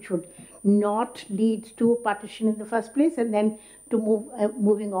resolution which would not lead to partition in the first place, and then to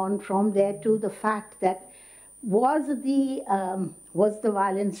moving on from there to the fact that was the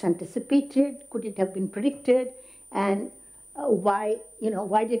violence anticipated? Could it have been predicted? And why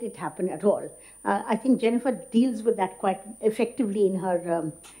did it happen at all? I think Jennifer deals with that quite effectively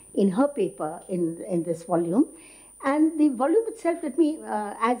in her paper in this volume. And the volume itself,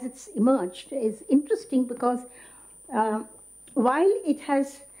 as it's emerged, is interesting because while it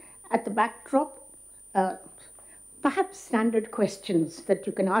has at the backdrop perhaps standard questions that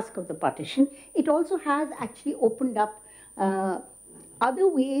you can ask of the partition, it also has actually opened up other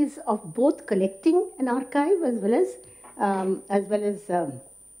ways of both collecting an archive as well as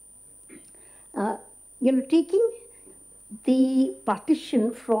taking the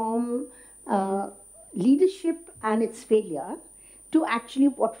partition from leadership and its failure to actually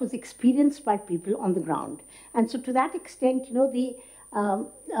what was experienced by people on the ground. And so to that extent,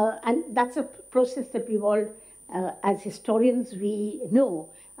 and that's a process that we've all, as historians, we know,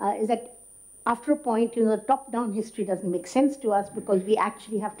 is that after a point, top-down history doesn't make sense to us because we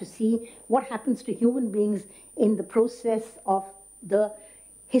actually have to see what happens to human beings in the process of the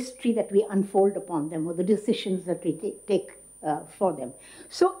history that we unfold upon them or the decisions that we take for them.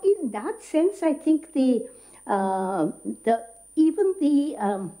 So in that sense, I think even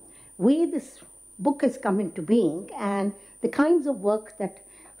the way this book has come into being and the kinds of work that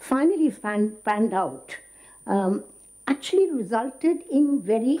finally panned out actually resulted in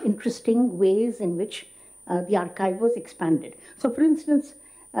very interesting ways in which the archive was expanded. So for instance,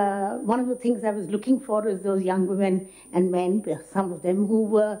 one of the things I was looking for is those young women and men, some of them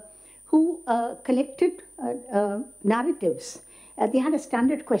who collected narratives. They had a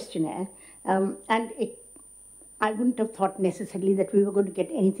standard questionnaire, and I wouldn't have thought necessarily that we were going to get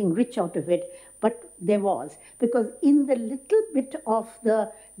anything rich out of it, but there was, because in the little bit of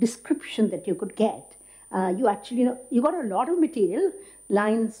the description that you could get, you actually you got a lot of material,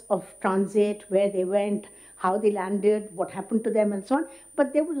 lines of transit, where they went, how they landed, what happened to them, and so on.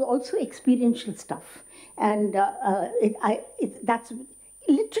 But there was also experiential stuff, and that's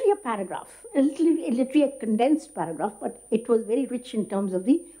literally a paragraph, literally a condensed paragraph, but it was very rich in terms of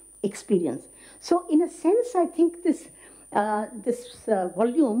the experience. So in a sense, I think this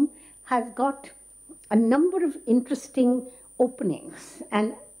volume has got a number of interesting openings,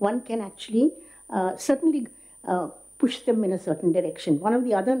 and one can actually certainly push them in a certain direction. One of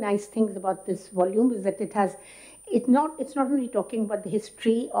the other nice things about this volume is that it's not only talking about the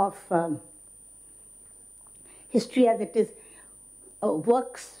history of history as it is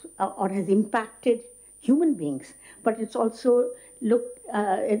works or has impacted human beings, but it's also there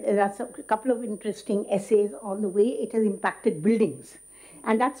are a couple of interesting essays on the way it has impacted buildings.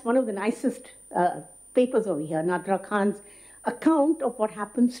 And that's one of the nicest papers over here, Nadra Khan's account of what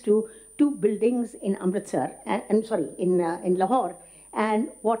happens to two buildings in Amritsar, in Lahore, and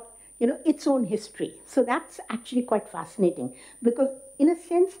what, its own history. So that's actually quite fascinating because, in a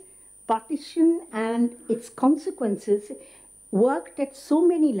sense, partition and its consequences worked at so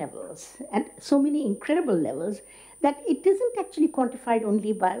many levels, at so many incredible levels, that it isn't actually quantified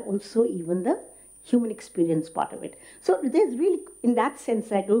only by also even the human experience part of it. So there's really, in that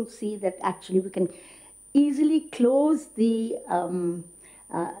sense, I don't see that actually we can easily close the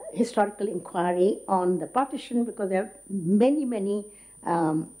historical inquiry on the partition, because there are many, many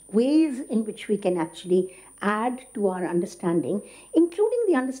ways in which we can actually add to our understanding, including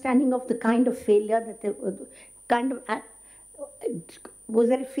the understanding of the kind of failure that the kind of was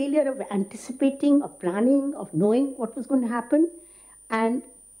there a failure of anticipating, of planning, of knowing what was going to happen,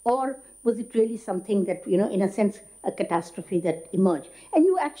 or was it really something that, in a sense, a catastrophe that emerged? And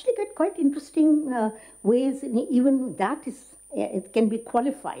you actually get quite interesting ways, and even that it can be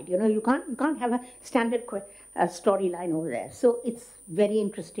qualified. You can't have a standard storyline over there. So it's very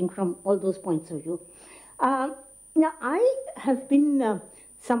interesting from all those points of view. Now, I have been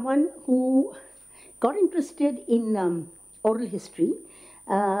someone who got interested in oral history.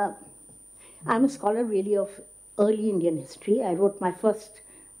 I'm a scholar really of early Indian history. I wrote my first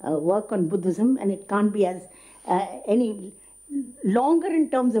work on Buddhism, and it can't be as any longer in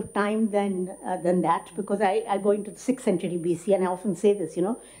terms of time than that, because I go into the 6th century BC, and I often say this,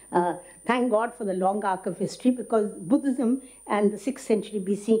 thank God for the long arc of history, because Buddhism and the 6th century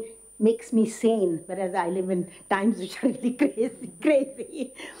BC makes me sane, whereas I live in times which are really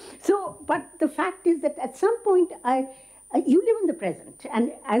crazy. So, but the fact is that at some point, you live in the present,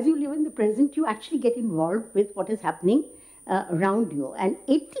 and as you live in the present, you actually get involved with what is happening around you. And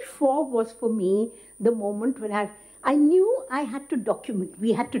 84 was for me the moment when I knew I had to document,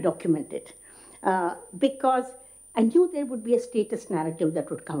 we had to document it, because I knew there would be a status narrative that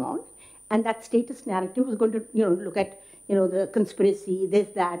would come on, and that status narrative was going to, look at, the conspiracy, this,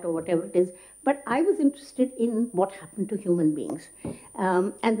 that, or whatever it is. But I was interested in what happened to human beings,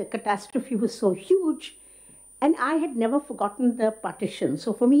 and the catastrophe was so huge. And I had never forgotten the partition.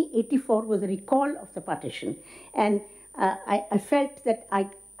 So for me, 84 was a recall of the partition. And I felt that I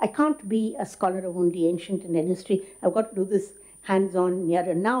can't be a scholar of only ancient Indian history. I've got to do this hands-on near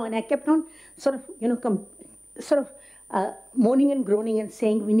and now. And I kept on moaning and groaning and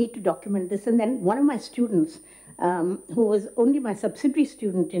saying, we need to document this. And then one of my students, who was only my subsidiary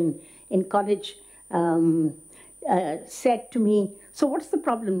student in college, said to me, so what's the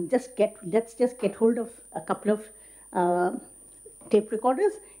problem? Let's just get hold of a couple of tape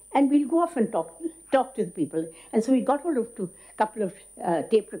recorders, and we'll go off and talk to the people. And so we got hold of a couple of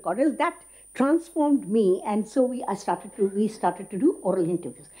tape recorders. That transformed me, and so we started to do oral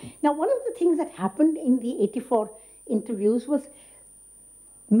interviews. Now, one of the things that happened in the 84 interviews was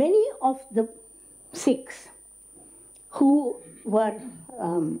many of the Sikhs who were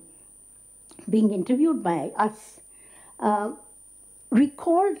being interviewed by us,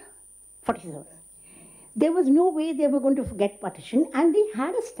 recalled 47. There was no way they were going to forget partition, and they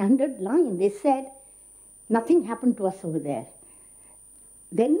had a standard line. They said, nothing happened to us over there.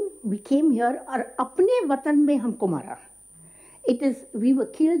 Then we came here, aur apne watan mein humko mara. It is, we were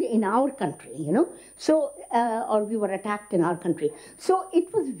killed in our country, you know, so, or we were attacked in our country. So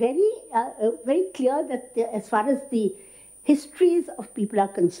it was very, very clear that as far as the histories of people are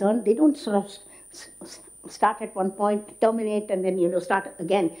concerned, they don't sort of start at one point, terminate, and then, you know, start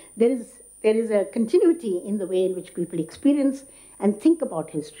again. There is a continuity in the way in which people experience and think about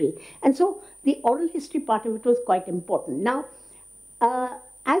history. And so the oral history part of it was quite important. Now,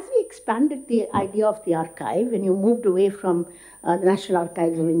 as we expanded the idea of the archive, when you moved away from the National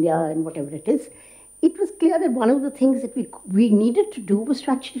Archives of India and whatever it is, it was clear that one of the things that we needed to do was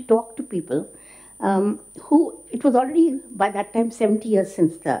to actually talk to people who, it was already by that time 70 years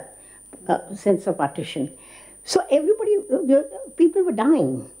since the partition. So everybody, people were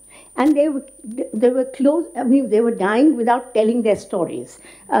dying. And they were close, I mean, they were dying without telling their stories.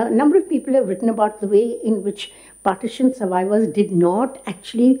 A number of people have written about the way in which partition survivors did not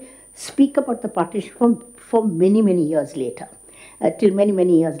actually speak about the partition for many, many years later, till many,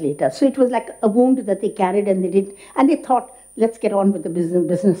 many years later. So it was like a wound that they carried, and they thought, let's get on with the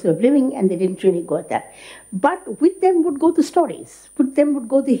business of living, and they didn't really go at that. But with them would go the stories. With them would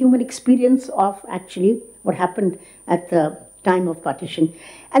go the human experience of actually what happened at the time of partition.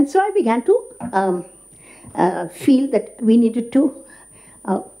 And so I began to feel that we needed to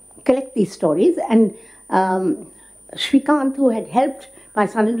collect these stories. And Shrikant, who had helped, my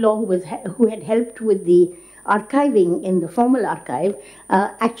son-in-law, who had helped with the archiving in the formal archive,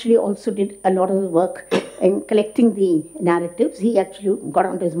 actually also did a lot of the work in collecting the narratives. He actually got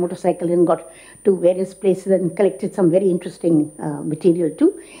onto his motorcycle and got to various places and collected some very interesting material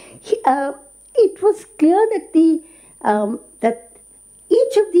too. It was clear that that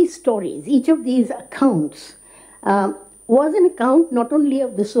each of these stories, each of these accounts was an account not only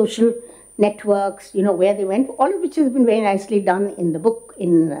of the social networks, you know, where they went, all of which has been very nicely done in the book,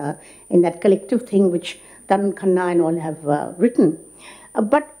 in that collective thing which Tarun Khanna and all have written.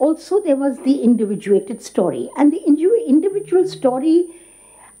 But also there was the individuated story. And the individual story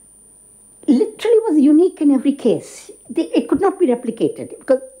literally was unique in every case. It could not be replicated,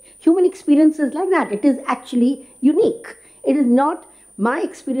 because human experience is like that. It is actually unique. It is not, my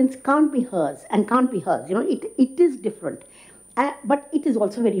experience can't be hers and can't be hers. You know, it is different. But it is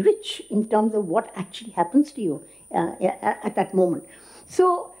also very rich in terms of what actually happens to you at that moment.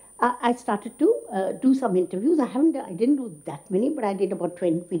 So I started to do some interviews. I didn't do that many, but I did about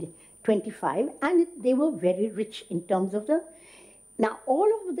 25, and they were very rich in terms of the. Now, all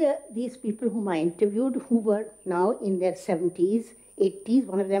of these people whom I interviewed, who were now in their 70s,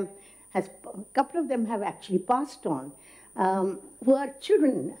 80s, a couple of them have actually passed on, were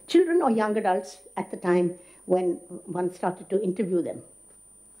children or young adults at the time when one started to interview them.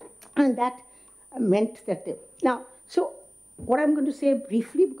 And that meant that now, so what I'm going to say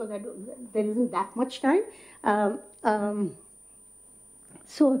briefly, because there isn't that much time.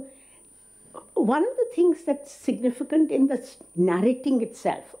 So one of the things that's significant in the narrating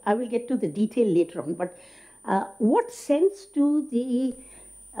itself, I will get to the detail later on, but what sense do the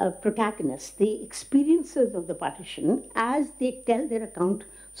protagonists, the experiences of the partition, as they tell their account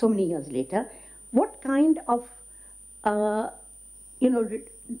so many years later, what kind of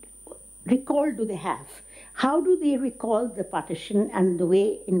recall do they have? How do they recall the partition and the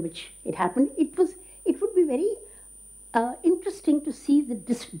way in which it happened? It would be very interesting to see the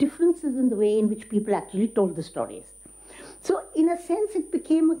differences in the way in which people actually told the stories. So in a sense, it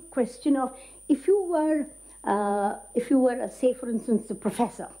became a question of, if you were, say, for instance, a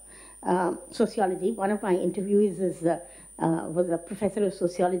professor, sociology. One of my interviewees was a professor of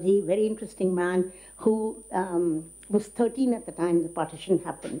sociology, very interesting man who was 13 at the time the partition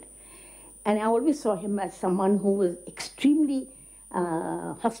happened. And I always saw him as someone who was extremely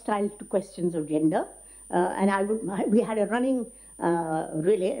hostile to questions of gender. We had a running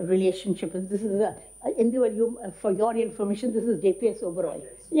relationship. And this is for your information, this is JPS Oberoi.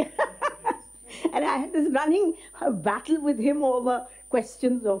 Yeah. And I had this running battle with him over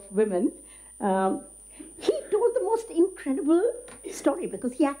questions of women. He told the most incredible story,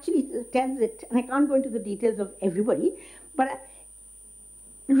 because he actually tells it, and I can't go into the details of everybody, but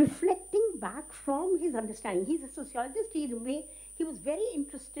reflecting back from his understanding. He's a sociologist. He was very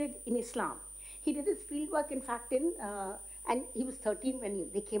interested in Islam. He did his fieldwork, in fact, and he was 13 when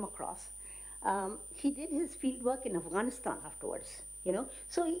they came across. He did his fieldwork in Afghanistan afterwards. You know,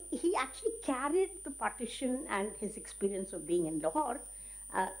 so he actually carried the partition and his experience of being in Lahore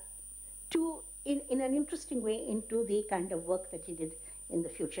in an interesting way, into the kind of work that he did in the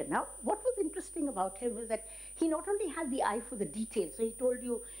future. Now, what was interesting about him is that he not only had the eye for the details, so he told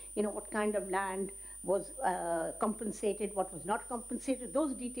you, what kind of land was compensated, what was not compensated.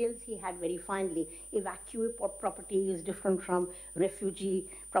 Those details he had very finely. Evacuee property is different from refugee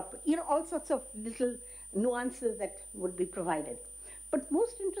property. All sorts of little nuances that would be provided. But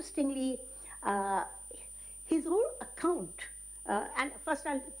most interestingly, his whole account, and first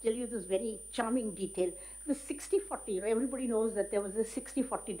I'll tell you this very charming detail, the 60-40, everybody knows that there was a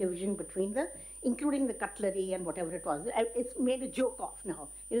 60-40 division between including the cutlery and whatever it was. It's made a joke of now.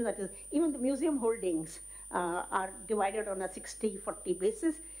 That is, even the museum holdings are divided on a 60-40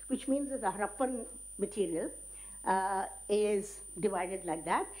 basis, which means that the Harappan material is divided like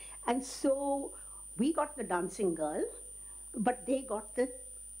that. And so we got the dancing girl, but they got the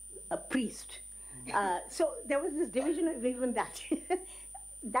priest. So there was this division of even that.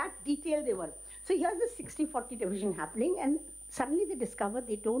 That detail they were. So here's the 60-40 division happening, and suddenly they discover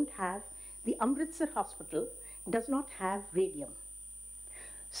they don't have, the Amritsar hospital does not have radium.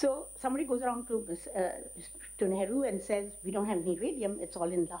 So somebody goes around to Nehru and says, we don't have any radium, it's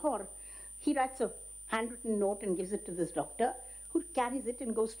all in Lahore. He writes a handwritten note and gives it to this doctor, who carries it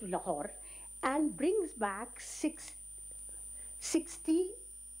and goes to Lahore and brings back 60%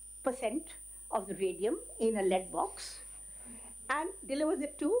 of the radium in a lead box and delivers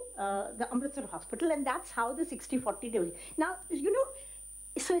it to the Amritsar hospital, and that's how the 60-40 division. Now,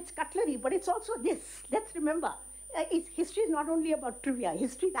 so it's cutlery, but it's also this. Let's remember, history is not only about trivia.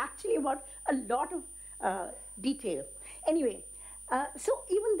 History is actually about a lot of detail. Anyway, so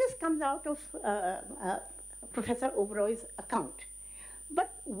even this comes out of Professor Oberoi's account.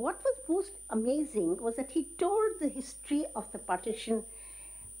 But what was most amazing was that he told the history of the partition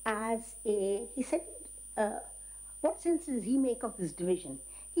as he said, what sense does he make of this division?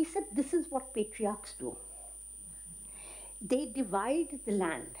 He said, this is what patriarchs do. They divide the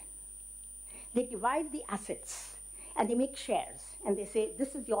land, they divide the assets, and they make shares, and they say,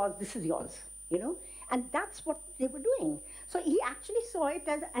 this is yours, and that's what they were doing. So he actually saw it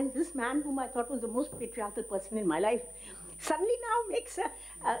as, and this man whom I thought was the most patriarchal person in my life, suddenly now makes a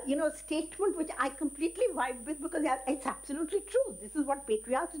statement which I completely vibe with, because it's absolutely true. This is what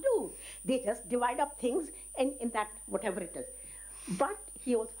patriarchs do. They just divide up things in that, whatever it is. But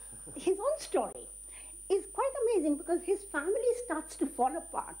his own story is quite amazing, because his family starts to fall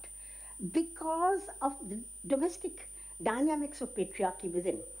apart because of the domestic dynamics of patriarchy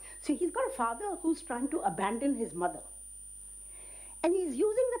within. So he's got a father who's trying to abandon his mother. And he's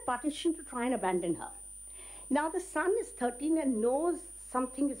using the partition to try and abandon her. Now the son is 13 and knows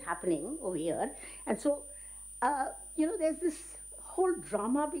something is happening over here. And so, there's this whole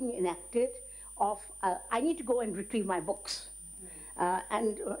drama being enacted of, I need to go and retrieve my books.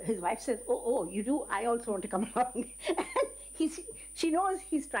 And his wife says, oh, you do? I also want to come along. And she knows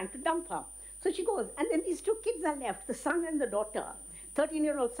he's trying to dump her. So she goes, and then these two kids are left, the son and the daughter.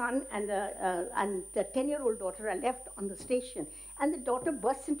 13-year-old son and the 10-year-old daughter are left on the station. And the daughter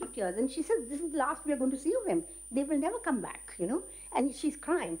bursts into tears, and she says, this is the last we are going to see of him. They will never come back, And she's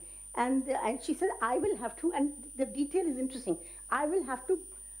crying. And she said, I will have to, and the detail is interesting, I will have to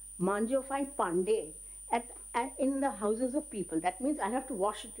manjofy Pandey in the houses of people. That means I'll have to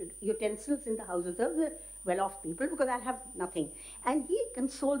wash utensils in the houses of the well-off people, because I'll have nothing. And he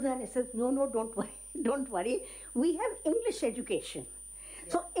consoles her and he says, no, don't worry, don't worry. We have English education.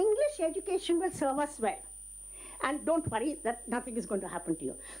 Yeah. So English education will serve us well. And don't worry that nothing is going to happen to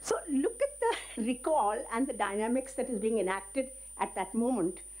you. So look at the recall and the dynamics that is being enacted at that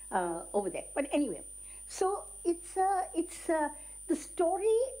moment over there. But anyway, so it's the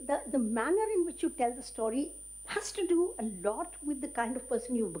story, the manner in which you tell the story has to do a lot with the kind of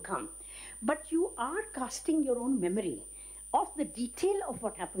person you've become. But you are casting your own memory of the detail of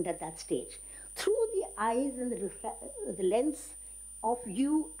what happened at that stage through the eyes and the lens of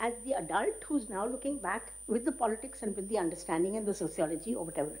you as the adult who's now looking back with the politics and with the understanding and the sociology or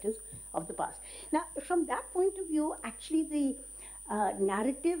whatever it is of the past. Now, from that point of view, actually the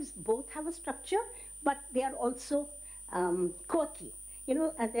narratives both have a structure, but they are also quirky.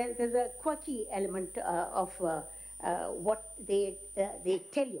 There's a quirky element of what they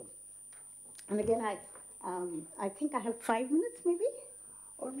tell you. And again, I think I have 5 minutes, maybe?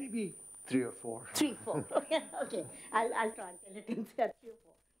 Or maybe 3 or 4. 3, 4. Okay, okay. I'll try and tell it in 3 or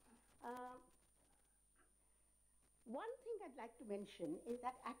 4. One thing I'd like to mention is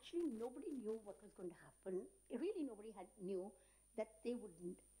that actually nobody knew what was going to happen. Really, nobody knew that there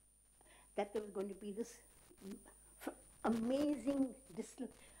was going to be this amazing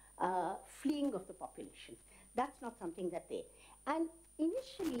fleeing of the population. That's not something that and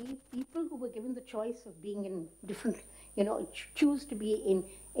initially, people who were given the choice of being in different, choose to be in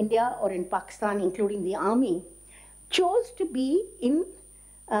India or in Pakistan, including the army, chose to be in,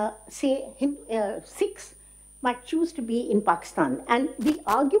 Sikhs might choose to be in Pakistan. And the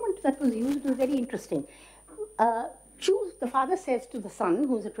argument that was used was very interesting. The father says to the son,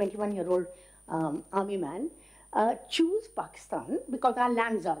 who's a 21-year-old army man, choose Pakistan because our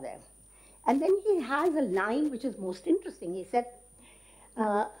lands are there. And then he has a line which is most interesting. He said,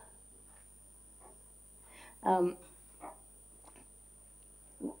 I'm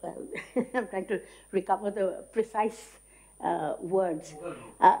trying to recover the precise words.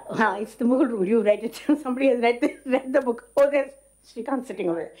 It's the Mughal rule. You read it. Somebody has read the book. Oh, there's Shrikant sitting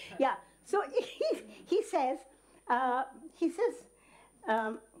over there. Yeah. So he says,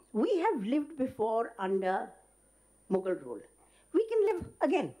 we have lived before under Mughal rule. We can live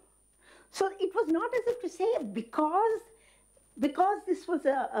again. So it was not as if to say because this was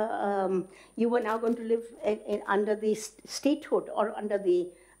you were now going to live under the statehood or under the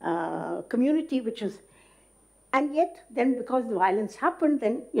community, which was, and yet then because the violence happened,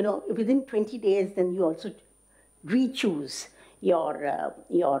 then within 20 days, then you also re-choose your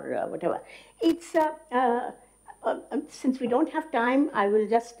whatever. It's since we don't have time, I will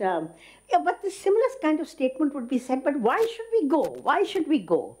just but the similar kind of statement would be said. But why should we go? Why should we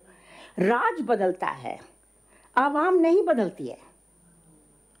go? राज बदलता है, आवाम नहीं बदलती है.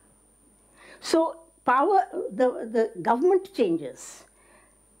 So power, the government changes.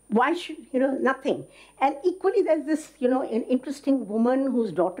 Why should, nothing. And equally there's this, an interesting woman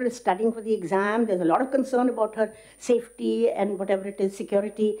whose daughter is studying for the exam. There's a lot of concern about her safety and whatever it is,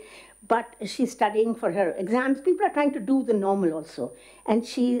 security. But she's studying for her exams. People are trying to do the normal also. And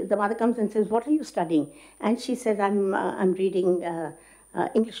the mother comes and says, what are you studying? And she says, I'm reading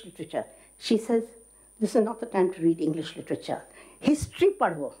English literature. She says, this is not the time to read English literature. History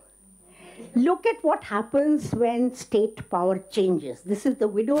padho. Look at what happens when state power changes. This is the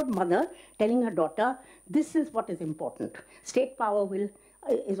widowed mother telling her daughter, this is what is important. State power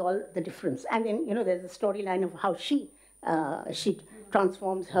is all the difference. And then, there's a storyline of how she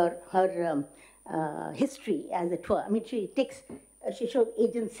transforms her history, as it were. I mean, she shows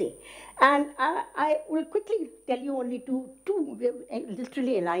agency. And I will quickly tell you only two,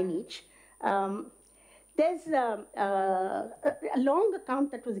 literally a line each. There's a long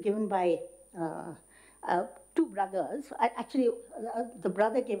account that was given by two brothers. Actually, the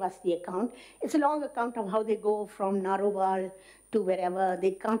brother gave us the account. It's a long account of how they go from Naroval to wherever.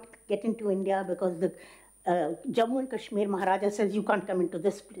 They can't get into India because the Jammu and Kashmir Maharaja says you can't come into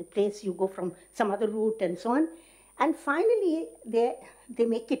this place, you go from some other route and so on. And finally, they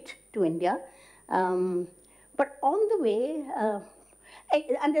make it to India. But on the way,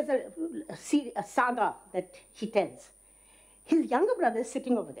 and there's a saga that he tells. His younger brother is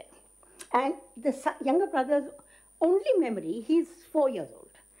sitting over there. And the younger brother's only memory, he's 4 years old.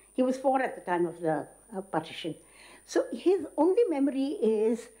 He was 4 at the time of the partition. So his only memory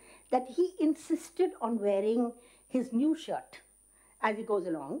is that he insisted on wearing his new shirt as he goes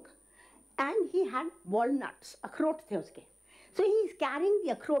along. And he had walnuts, akhrot the uske. So he's carrying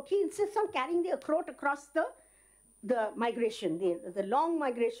the akhrot. He insists on carrying the akhrot across the migration. The long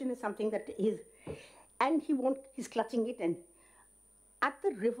migration is something that and he's clutching it. And at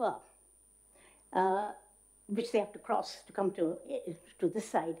the river, which they have to cross to come to this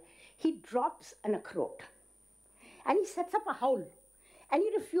side, he drops an akhrot. And he sets up a howl. And he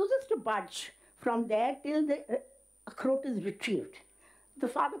refuses to budge from there till the akhrot is retrieved. The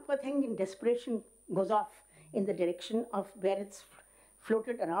father, poor thing, in desperation, goes off in the direction of where it's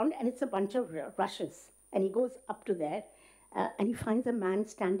floated around, and it's a bunch of rushes. And he goes up to there, and he finds a man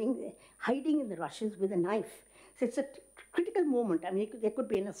standing, hiding in the rushes with a knife. So it's a critical moment. I mean, there could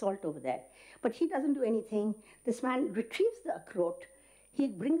be an assault over there. But he doesn't do anything. This man retrieves the akhrot. He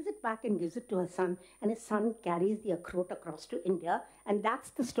brings it back and gives it to his son, and his son carries the akhrot across to India. And that's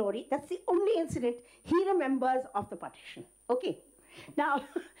the story. That's the only incident he remembers of the partition. Okay. Now,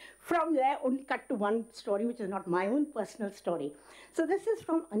 from there, only cut to one story, which is not my own personal story. So this is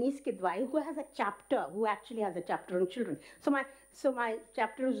from Anis Kidwai, who actually has a chapter on children. So my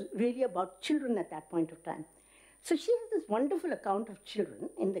chapter is really about children at that point of time. So she has this wonderful account of children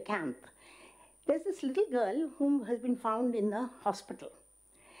in the camp. There's this little girl whom has been found in the hospital.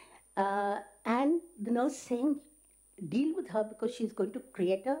 And the nurse saying, deal with her because she's going to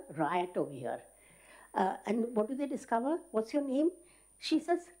create a riot over here. And what do they discover? What's your name? She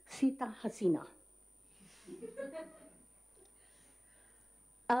says, Sita Hasina.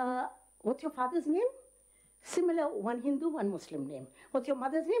 What's your father's name? Similar, one Hindu, one Muslim name. What's your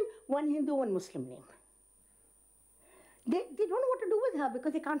mother's name? One Hindu, one Muslim name. They don't know what to do with her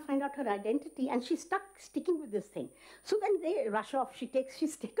because they can't find out her identity, and she's sticking with this thing. So then they rush off. She's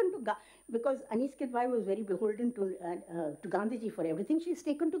taken to because Anis Kidwai was very beholden to Gandhiji for everything. She's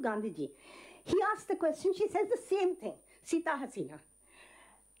taken to Gandhiji. He asks the question. She says the same thing. Sita Hasina.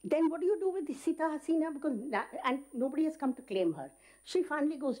 Then what do you do with the Sita Hasina? And nobody has come to claim her. She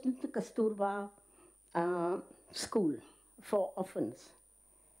finally goes into the Kasturba school for orphans.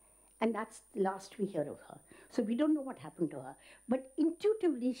 And that's the last we hear of her. So we don't know what happened to her. But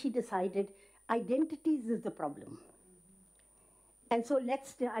intuitively, she decided identities is the problem. And so let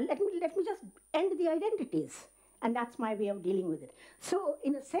me just end the identities. And that's my way of dealing with it. So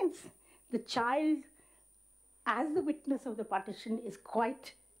in a sense, the child, as the witness of the partition, is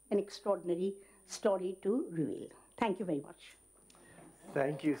quite an extraordinary story to reveal. Thank you very much.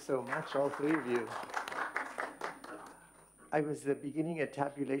 Thank you so much, all three of you. I was beginning a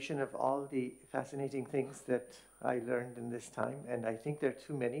tabulation of all the fascinating things that I learned in this time, and I think there are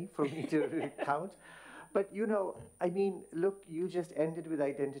too many for me to count. But you know, I mean, look, you just ended with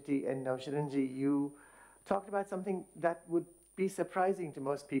identity, and now Sharanji, you talked about something that would be surprising to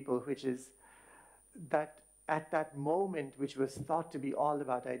most people, which is that at that moment, which was thought to be all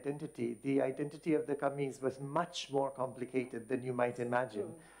about identity, the identity of the Kamis was much more complicated than you might imagine.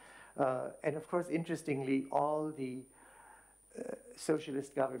 And of course, interestingly, all the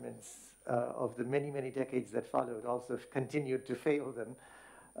socialist governments of the many, many decades that followed also continued to fail them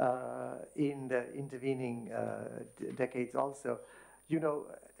in the intervening decades also. You know,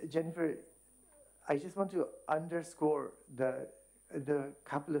 Jennifer, I just want to underscore the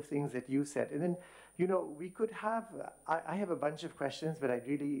couple of things that you said. And then, you know, we could have, I have a bunch of questions, but I'd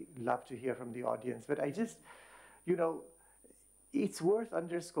really love to hear from the audience. But I just, you know, it's worth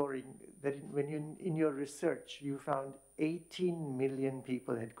underscoring that when you in your research, you found 18 million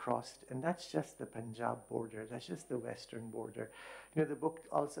people had crossed, and that's just the Punjab border, that's just the western border. You know, the book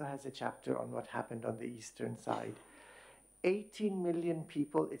also has a chapter on what happened on the eastern side. 18 million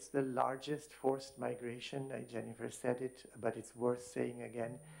people, it's the largest forced migration, Jennifer said it, but it's worth saying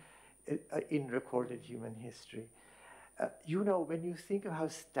again, in recorded human history. You know, when you think of how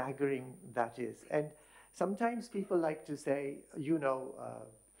staggering that is, and sometimes people like to say, you know,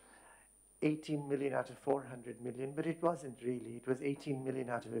 18 million out of 400 million, but it wasn't really. It was 18 million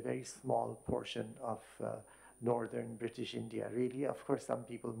out of a very small portion of northern British India, really. Of course, some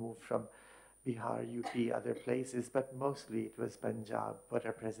people moved from Bihar, UP, other places, but mostly it was Punjab, what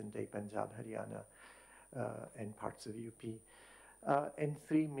are present-day Punjab, Haryana, and parts of UP, and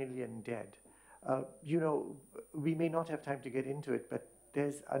 3 million dead. You know, we may not have time to get into it, but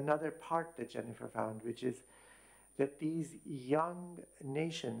there's another part that Jennifer found, which is that these young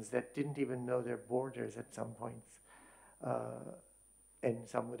nations that didn't even know their borders at some points, and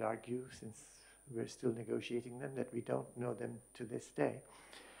some would argue, since we're still negotiating them, that we don't know them to this day,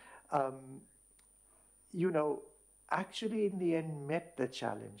 you know, actually in the end met the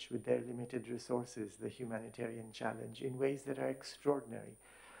challenge with their limited resources, the humanitarian challenge, in ways that are extraordinary.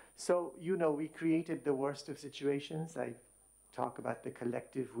 So, you know, we created the worst of situations. I talk about the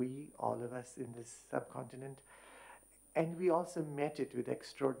collective we, all of us in this subcontinent. And we also met it with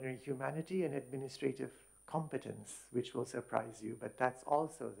extraordinary humanity and administrative competence, which will surprise you, but that's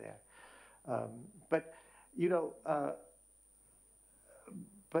also there. But, you know,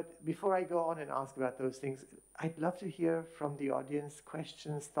 but before I go on and ask about those things, I'd love to hear from the audience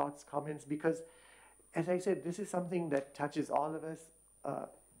questions, thoughts, comments, because, as I said, this is something that touches all of us.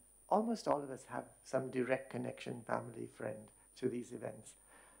 Almost all of us have some direct connection, family, friend, to these events,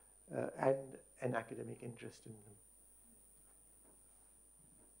 and an academic interest in them.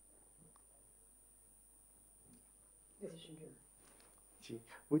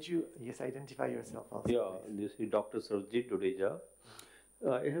 Would you, yes, identify yourself also? Yeah, this is Dr. Sarojit Dudeja.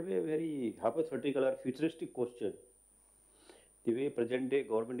 I have a very hypothetical or futuristic question. The way present day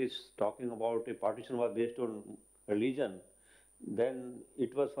government is talking about a partition was based on religion, then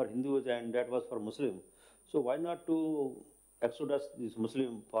it was for Hindus and that was for Muslim. So why not to exodus this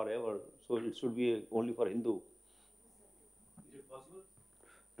Muslim forever? So it should be only for Hindu. Is it possible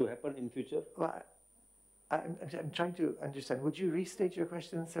to happen in future? Well, I'm trying to understand. Would you restate your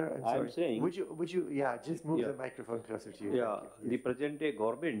question, sir? I'm sorry. I'm saying. Would you, yeah, just move the microphone closer to you. Yeah, the present day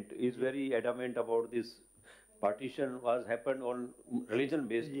government is very adamant about this partition was happened on religion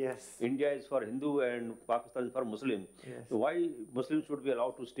based. Yes. India is for Hindu and Pakistan is for Muslim. Yes. So why Muslims should be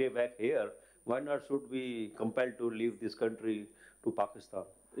allowed to stay back here? Why not should be compelled to leave this country to Pakistan?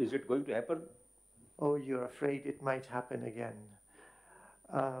 Is it going to happen? Oh, you're afraid it might happen again.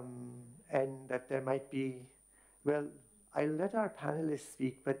 And that there might be, well, I'll let our panelists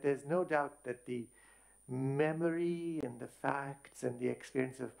speak, but there's no doubt that the memory and the facts and the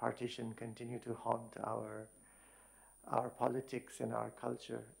experience of partition continue to haunt our politics and our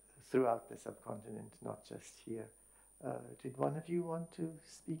culture throughout the subcontinent, not just here. Did one of you want to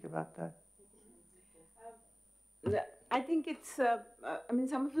speak about that? I think it's, I mean,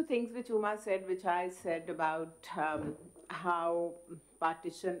 some of the things which Uma said, which I said about how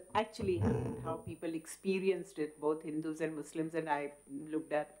partition actually happened, how people experienced it, both Hindus and Muslims, and I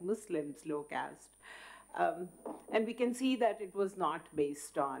looked at Muslims, low caste. And we can see that it was not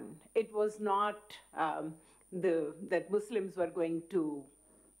based on, it was not that Muslims were going to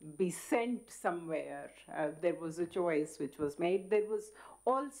be sent somewhere. There was a choice which was made. There was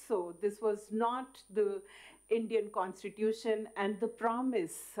also, this was not the Indian constitution and the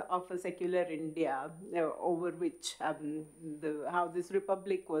promise of a secular India over which how this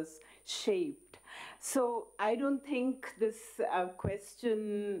republic was shaped. So I don't think this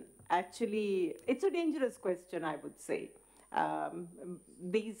question actually, it's a dangerous question, I would say.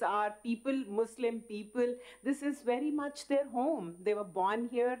 These are people, Muslim people, this is very much their home. They were born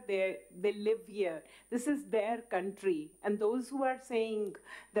here, they live here. This is their country. And those who are saying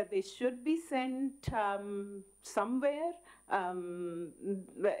that they should be sent somewhere,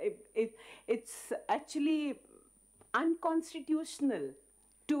 it's actually unconstitutional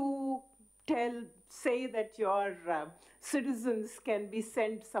to say that your citizens can be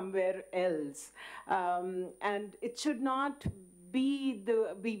sent somewhere else. And it should not be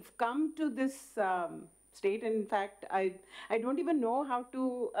we've come to this state. In fact, I don't even know how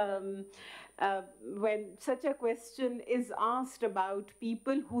to, when such a question is asked about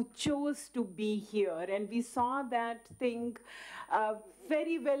people who chose to be here, and we saw that thing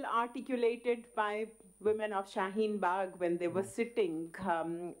very well articulated by women of Shaheen Bagh when they were sitting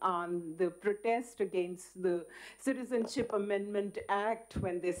on the protest against the Citizenship Amendment Act,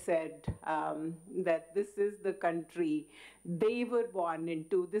 when they said that this is the country they were born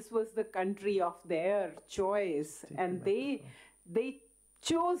into, this was the country of their choice, and they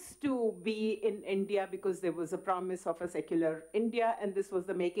chose to be in India because there was a promise of a secular India, and this was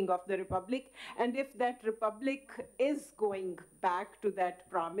the making of the republic. And if that republic is going back to that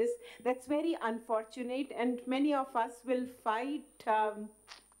promise, that's very unfortunate, and many of us will fight till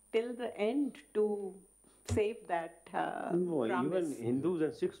the end to save that promise. Even Hindus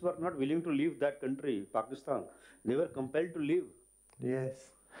and Sikhs were not willing to leave that country, Pakistan. They were compelled to leave.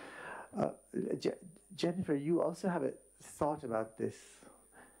 Yes. Jennifer, you also have a thought about this.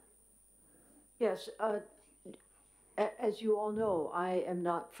 Yes, as you all know, I am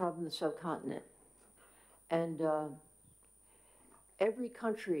not from the subcontinent. And every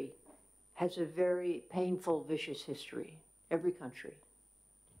country has a very painful, vicious history. Every country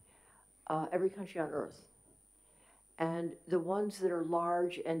on earth. And the ones that are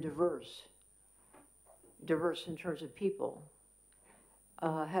large and diverse in terms of people,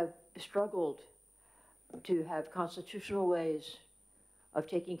 have struggled to have constitutional ways of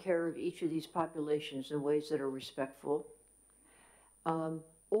taking care of each of these populations in ways that are respectful,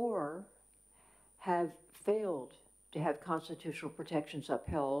 or have failed to have constitutional protections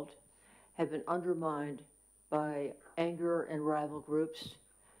upheld, have been undermined by anger and rival groups,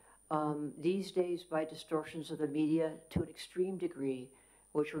 these days by distortions of the media to an extreme degree,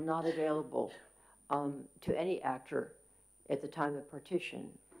 which were not available to any actor at the time of partition.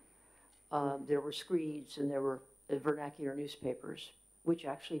 There were screeds and there were vernacular newspapers, which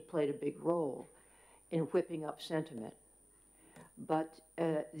actually played a big role in whipping up sentiment. But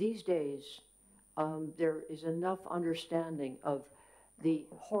these days, there is enough understanding of the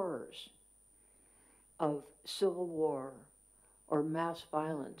horrors of civil war or mass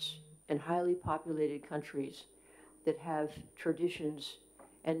violence in highly populated countries that have traditions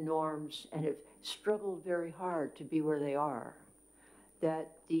and norms and have struggled very hard to be where they are, that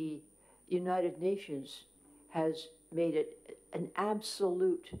the United Nations has made it an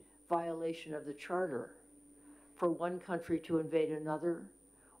absolute violation of the Charter for one country to invade another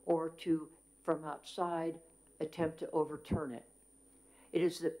or to, from outside, attempt to overturn it. It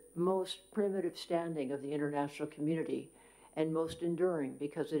is the most primitive standing of the international community and most enduring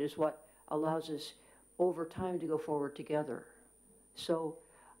because it is what allows us over time to go forward together. So,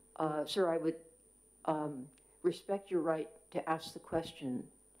 sir, I would respect your right to ask the question,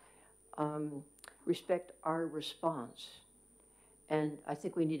 respect our response, and I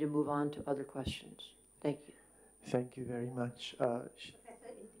think we need to move on to other questions. Thank you. Thank you very much.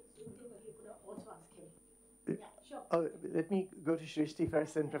 Let me go to Shrishti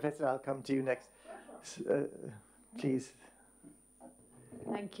first, and Professor, I'll come to you next. Please.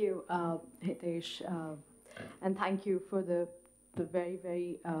 Thank you, Hitesh, and thank you for the the very,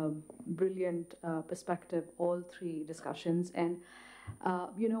 very brilliant perspective, all three discussions. And,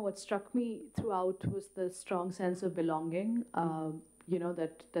 what struck me throughout was the strong sense of belonging,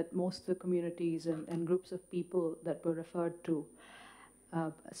 that most of the communities and groups of people that were referred to.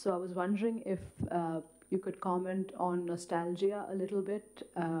 So I was wondering if you could comment on nostalgia a little bit,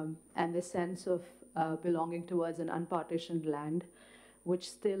 and the sense of belonging towards an unpartitioned land, which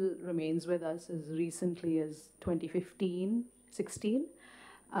still remains with us as recently as 2015, 16.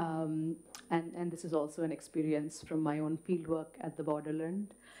 And this is also an experience from my own fieldwork at the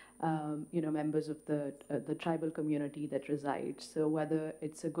borderland, members of the tribal community that resides. So whether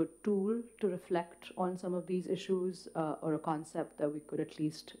it's a good tool to reflect on some of these issues or a concept that we could at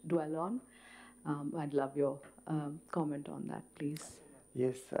least dwell on, I'd love your comment on that, please.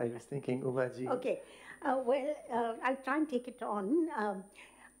 Yes, I was thinking, Umaji. Okay, I'll try and take it on.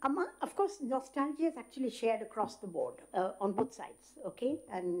 Of course, nostalgia is actually shared across the board on both sides, okay?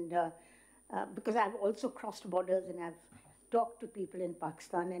 And because I've also crossed borders and I've talked to people in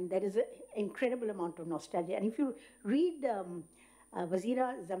Pakistan, and there is an incredible amount of nostalgia. And if you read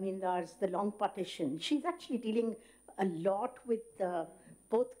Wazira Zamindar's The Long Partition, she's actually dealing a lot with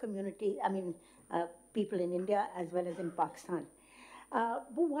both community, people in India as well as in Pakistan.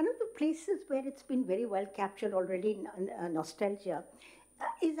 But one of the places where it's been very well captured already in nostalgia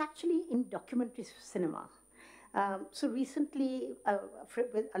is actually in documentary cinema. So recently,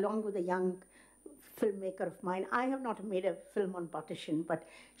 along with a young filmmaker of mine, I have not made a film on partition, but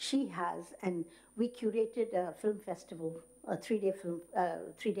she has, and we curated a film festival, a three-day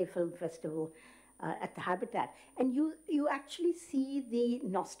film festival at the Habitat, and you actually see the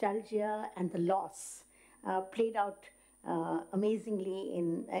nostalgia and the loss played out amazingly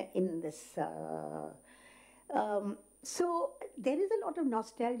in this. So there is a lot of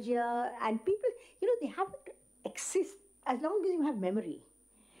nostalgia, and people, they haven't exist as long as you have memory.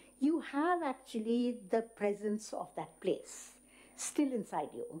 You have actually the presence of that place still inside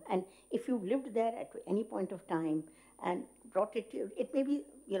you, and if you've lived there at any point of time and brought it to, it may be,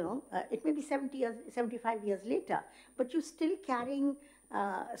 it may be 70 years, 75 years later, but you're still carrying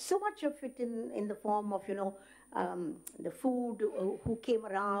so much of it in the form of, the food, who came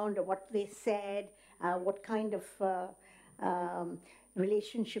around, what they said, what kind of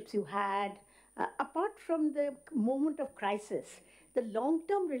relationships you had. Apart from the moment of crisis, the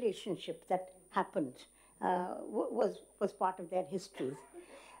long-term relationship that happened was part of their histories.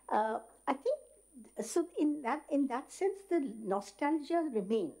 I think, so in that sense, the nostalgia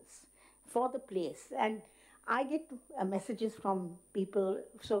remains for the place. And I get messages from people.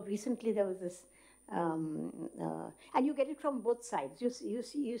 So recently there was this, and you get it from both sides. You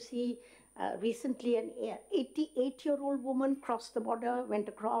see recently an 88-year-old woman crossed the border, went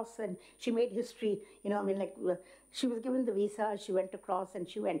across, and she made history. She was given the visa, she went across, and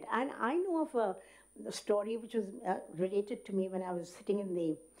she went. And I know of a story which was related to me when I was sitting in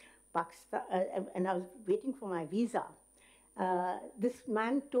the Pakistan, and I was waiting for my visa. This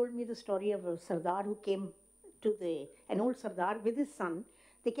man told me the story of a Sardar who came to an old Sardar with his son.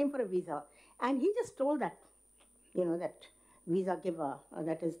 They came for a visa, and he just told that, that visa giver,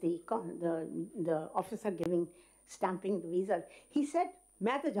 that is the officer stamping the visa. He said,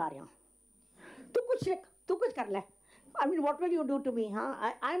 "मैं तो जा रहा हूँ. तू कुछ लिख, तू कुछ कर ले. I mean, what will you do to me,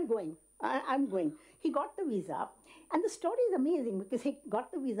 huh? I'm going. I'm going." He got the visa, and the story is amazing because he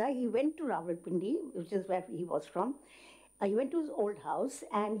got the visa. He went to Rawalpindi, which is where he was from. He went to his old house,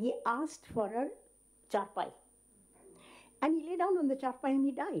 and he asked for a charpai. And he lay down on the charpai and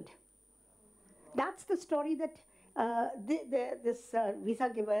he died. That's the story that this visa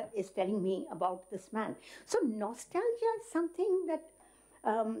giver is telling me about this man. So nostalgia is something that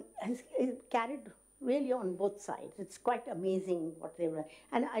is carried really on both sides. It's quite amazing what they were.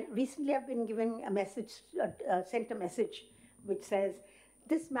 And recently I've been given a message, sent a message which says,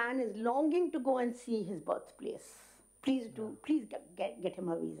 this man is longing to go and see his birthplace. Please get him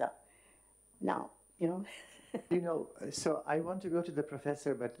a visa now, So I want to go to the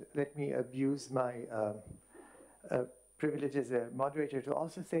professor, but let me abuse my privilege as a moderator to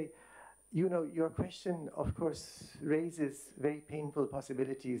also say, your question, of course, raises very painful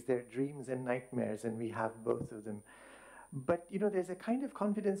possibilities. They're dreams and nightmares, and we have both of them. But, there's a kind of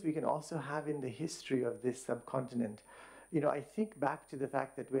confidence we can also have in the history of this subcontinent. I think back to the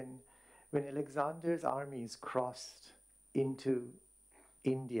fact that when Alexander's armies crossed into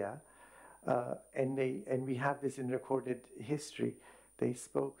India, and we have this in recorded history, they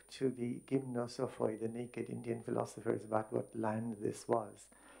spoke to the gymnosophoi, the naked Indian philosophers, about what land this was,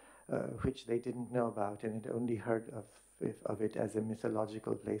 which they didn't know about and had only heard of it as a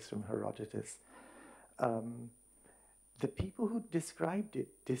mythological place from Herodotus. the people who described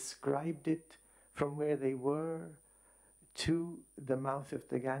it from where they were to the mouth of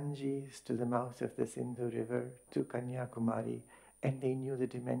the Ganges, to the mouth of the Sindhu River, to Kanyakumari, and they knew the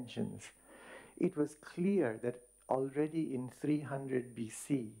dimensions. It was clear that already in 300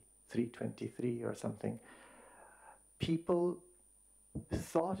 BC, 323 or something, people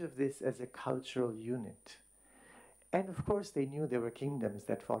thought of this as a cultural unit. And of course, they knew there were kingdoms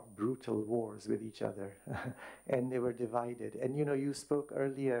that fought brutal wars with each other, and they were divided. And you know, you spoke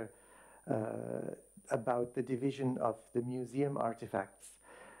earlier about the division of the museum artifacts.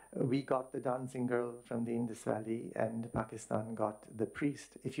 We got the dancing girl from the Indus Valley, and Pakistan got the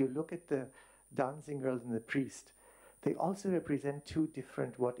priest. If you look at the dancing girl and the priest, they also represent two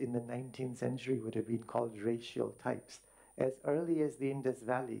different, what in the 19th century would have been called racial types. As early as the Indus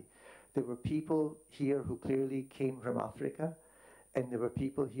Valley, there were people here who clearly came from Africa, and there were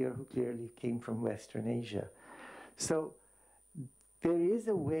people here who clearly came from Western Asia. So there is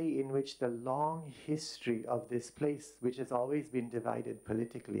a way in which the long history of this place, which has always been divided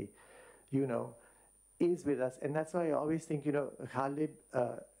politically, you know, is with us. And that's why I always think, you know, Ghalib,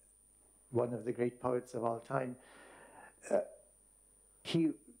 one of the great poets of all time,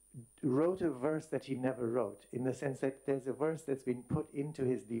 he wrote a verse that he never wrote, in the sense that there's a verse that's been put into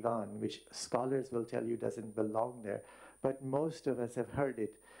his divan, which scholars will tell you doesn't belong there, but most of us have heard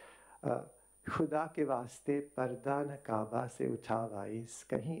it. Khuda ke vaste parda na kaaba se uthawais,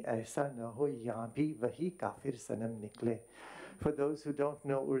 kahin aisa na ho yahan bhi wahi kafir sanam nikle. For those who don't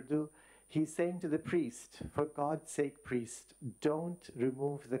know Urdu, he's saying to the priest, for God's sake, priest, don't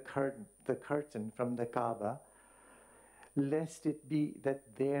remove the curtain from the Kaaba, lest it be that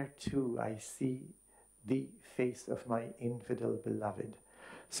there too I see the face of my infidel beloved.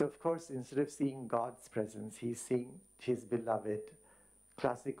 So of course, instead of seeing God's presence, he's seeing his beloved,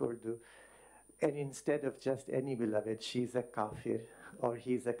 classic Urdu. And instead of just any beloved, she's a kafir, or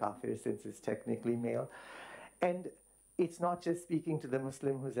he's a kafir since it's technically male. And it's not just speaking to the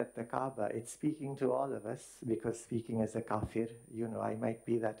Muslim who's at the Kaaba, it's speaking to all of us, because speaking as a kafir, you know, I might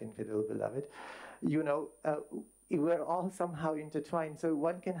be that infidel beloved. You know, we're all somehow intertwined. So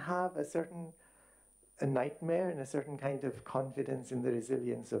one can have a nightmare and a certain kind of confidence in the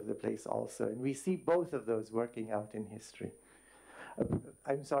resilience of the place also. And we see both of those working out in history.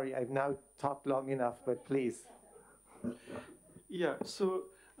 I'm sorry, I've now talked long enough, but please. Yeah, so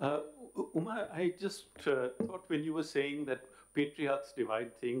Uma, I just thought when you were saying that patriarchs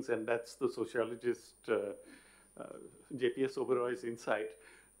divide things, and that's the sociologist J.P.S. Oberoi's insight,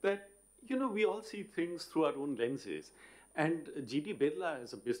 that, you know, we all see things through our own lenses. And G.D. Birla,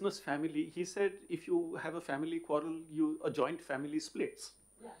 as a business family, he said, if you have a family quarrel, a joint family splits.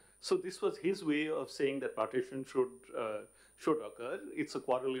 Yeah. So this was his way of saying that partition should occur. It's a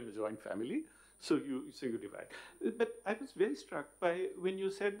quarrel in a joint family, so you divide. But I was very struck by when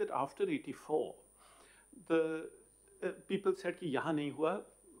you said that after 84, the people said कि यहाँ नहीं हुआ,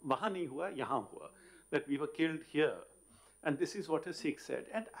 वहाँ नहीं हुआ, यहाँ हुआ, that we were killed here. And this is what a Sikh said.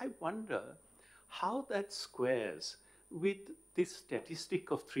 And I wonder how that squares with this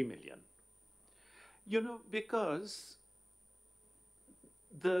statistic of 3 million. You know, because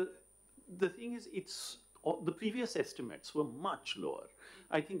the thing is, the previous estimates were much lower.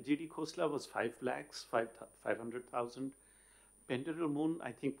 I think G.D. Khosla was 5 lakhs, 500,000. Penderel Moon,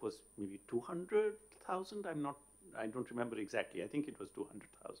 I think, was maybe 200,000. I don't remember exactly. I think it was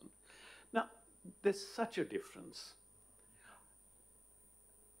 200,000. Now, there's such a difference.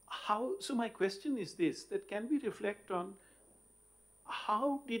 So my question is this, that can we reflect on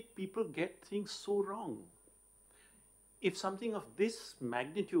how did people get things so wrong? If something of this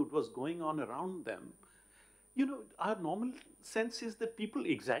magnitude was going on around them, you know, our normal sense is that people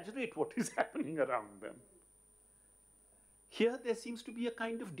exaggerate what is happening around them. Here there seems to be a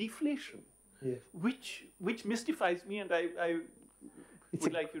kind of deflation, yes, which mystifies me, and I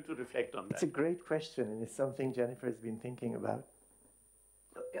would like you to reflect on that. It's a great question, and it's something Jennifer has been thinking about.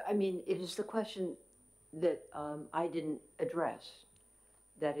 I mean, it is the question that I didn't address.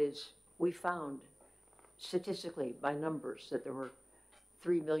 That is, we found statistically by numbers that there were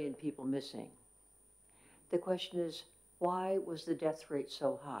 3 million people missing. The question is, why was the death rate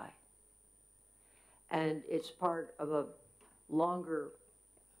so high? And it's part of a longer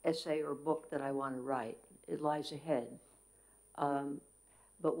essay or book that I want to write. It lies ahead.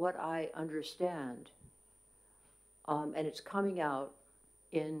 But what I understand, and it's coming out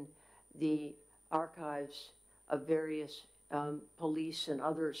in the archives of various police and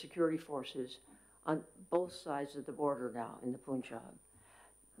other security forces on both sides of the border now in the Punjab.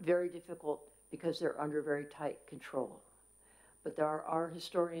 Very difficult because they're under very tight control. But there are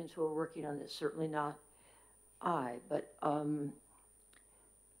historians who are working on this, certainly not but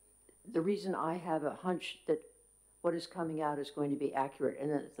the reason I have a hunch that what is coming out is going to be accurate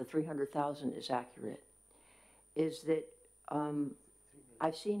and that the 300,000 is accurate is that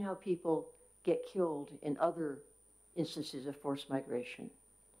I've seen how people get killed in other instances of forced migration.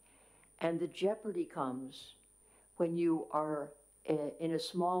 And the jeopardy comes when you are in a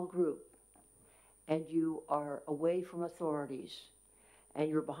small group and you are away from authorities and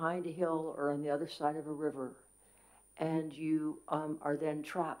you're behind a hill or on the other side of a river and you are then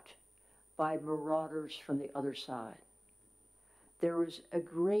trapped by marauders from the other side. There was a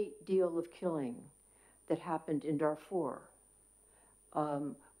great deal of killing that happened in Darfur,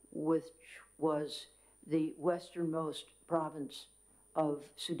 which was the westernmost province of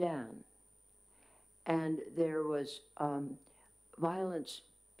Sudan. And there was violence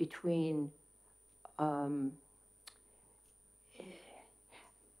between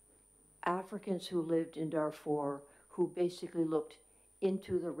Africans who lived in Darfur who basically looked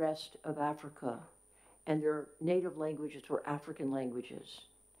into the rest of Africa, and their native languages were African languages.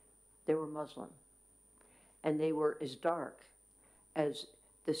 They were Muslim, and they were as dark as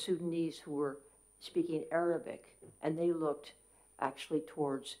the Sudanese who were speaking Arabic, and they looked actually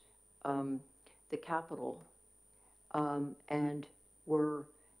towards the capital and were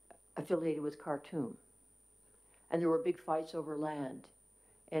affiliated with Khartoum. And there were big fights over land,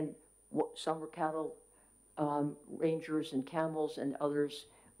 and some were cattle rangers and camels, and others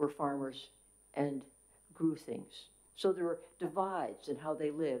were farmers and grew things. So there were divides in how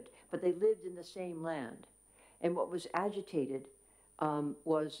they lived, but they lived in the same land. And what was agitated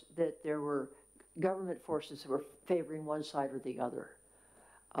was that there were government forces that were favoring one side or the other.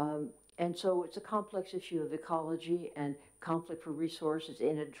 And so it's a complex issue of ecology and conflict for resources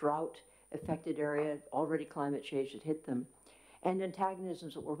in a drought-affected area, already climate change had hit them, and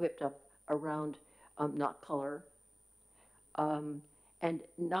antagonisms that were whipped up around not color, and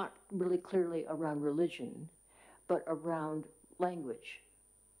not really clearly around religion, but around language.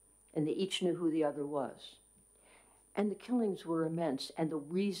 And they each knew who the other was. And the killings were immense, and the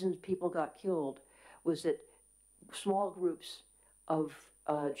reasons people got killed was that small groups of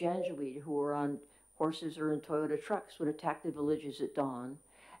Janjaweed who were on horses or in Toyota trucks would attack the villages at dawn,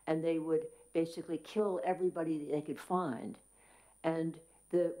 and they would basically kill everybody that they could find. And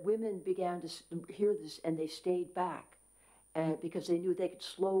the women began to hear this, and they stayed back because they knew they could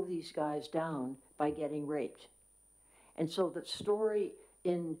slow these guys down by getting raped. And so the story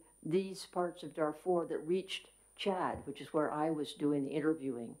in these parts of Darfur that reached Chad, which is where I was doing the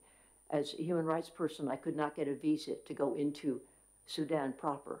interviewing, as a human rights person, I could not get a visa to go into Sudan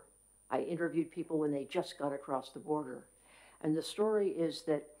proper. I interviewed people when they just got across the border. And the story is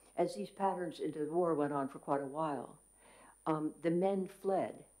that as these patterns into the war went on for quite a while, the men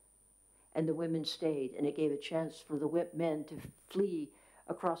fled and the women stayed, and it gave a chance for the men to flee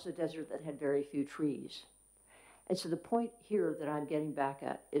across a desert that had very few trees. And so the point here that I'm getting back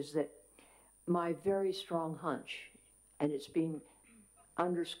at is that my very strong hunch, and it's being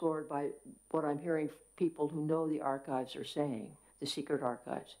underscored by what I'm hearing people who know the archives are saying, the secret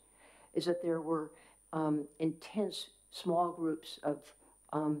archives, is that there were intense small groups of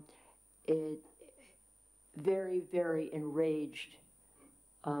very, very enraged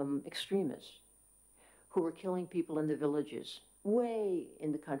extremists who were killing people in the villages, way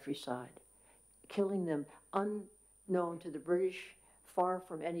in the countryside, killing them unknown to the British, far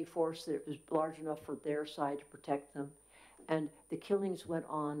from any force that was large enough for their side to protect them. And the killings went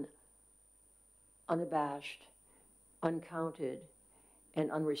on unabashed, uncounted,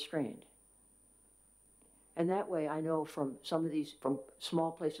 and unrestrained. And that way, I know from some of these, from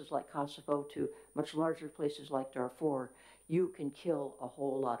small places like Kosovo to much larger places like Darfur, you can kill a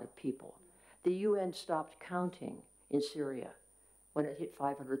whole lot of people. The UN stopped counting in Syria when it hit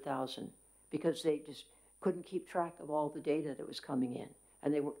 500,000 because they just couldn't keep track of all the data that was coming in,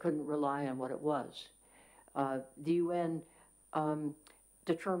 and they couldn't rely on what it was. The UN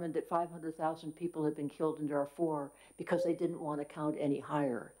determined that 500,000 people had been killed in Darfur because they didn't want to count any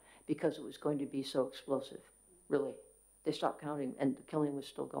higher because it was going to be so explosive, really. They stopped counting, and the killing was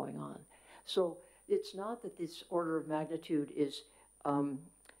still going on. So it's not that this order of magnitude is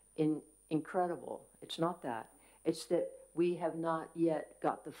incredible. It's not that. It's that we have not yet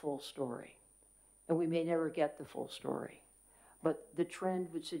got the full story, and we may never get the full story. But the trend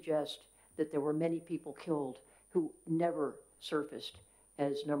would suggest that there were many people killed who never surfaced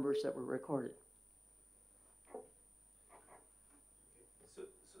as numbers that were recorded. So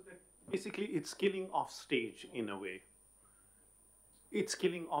that basically it's killing off stage in a way. It's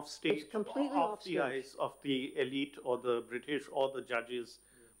killing off stage, It's completely off off the stage. eyes of the elite or the British or the judges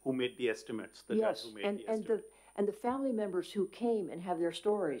who made the estimates, the yes, judge who made the estimates. And the family members who came and have their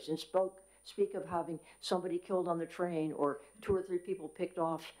stories and speak of having somebody killed on the train or 2 or 3 people picked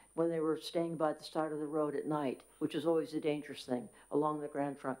off when they were staying by the side of the road at night, which is always a dangerous thing along the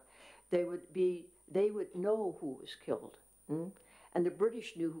Grand Trunk. They would know who was killed. And the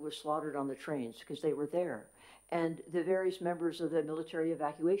British knew who was slaughtered on the trains because they were there. And the various members of the military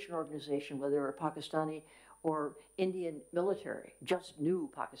evacuation organization, whether they were Pakistani or Indian military, just new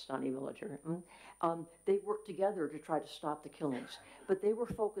Pakistani military, they worked together to try to stop the killings. But they were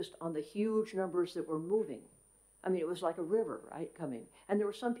focused on the huge numbers that were moving. I mean, it was like a river, right, coming. And there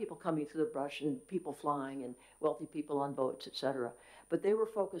were some people coming through the brush and people flying and wealthy people on boats, etc. But they were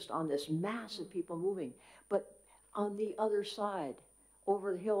focused on this mass of people moving. But on the other side,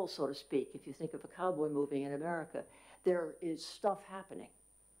 over the hill, so to speak, if you think of a cowboy moving in America, there is stuff happening.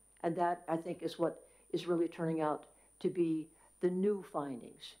 And that, I think, is what is really turning out to be the new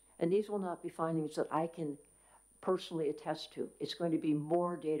findings. And these will not be findings that I can personally attest to. It's going to be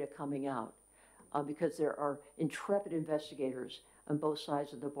more data coming out because there are intrepid investigators on both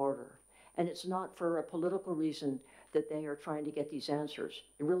sides of the border. And it's not for a political reason that they are trying to get these answers.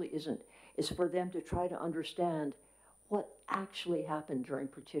 It really isn't. It's for them to try to understand what actually happened during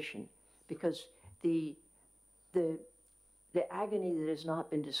partition, because the agony that has not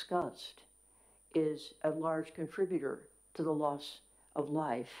been discussed is a large contributor to the loss of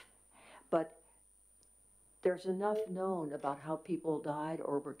life. But there's enough known about how people died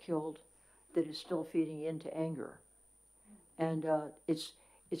or were killed that is still feeding into anger. And it's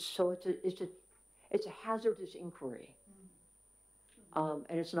a hazardous inquiry. And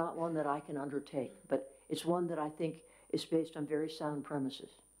it's not one that I can undertake, but it's one that I think is based on very sound premises.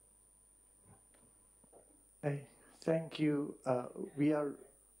 Hey, thank you. We are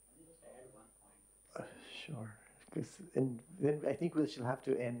sure, because then I think we shall have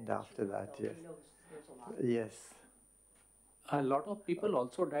to end after that. Yes. Yes. A lot of people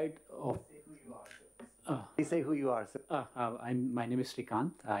also died of. Please say who you are, sir. My name is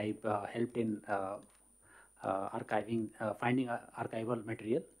Srikant. I helped in archiving, finding archival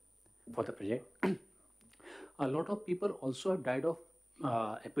material for the project. A lot of people also have died of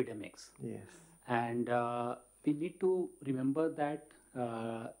epidemics. Yes. And we need to remember that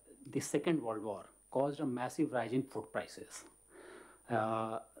the Second World War caused a massive rise in food prices.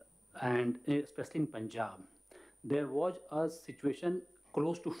 And especially in Punjab, there was a situation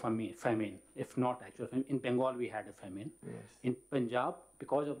close to famine, if not actual famine. In Bengal, we had a famine. Yes. In Punjab,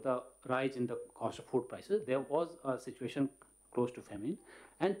 because of the rise in the cost of food prices, there was a situation close to famine,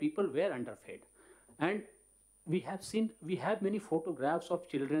 and people were underfed. And we have many photographs of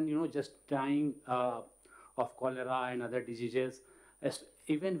children, just dying of cholera and other diseases,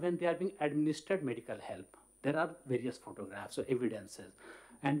 even when they are being administered medical help. There are various photographs or evidences.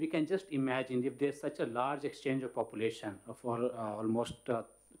 And we can just imagine if there's such a large exchange of population of almost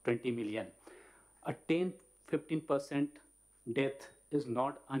 20 million, a 10-15% death is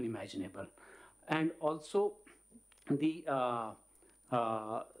not unimaginable. And also the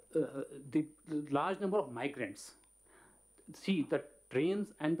large number of migrants. See, the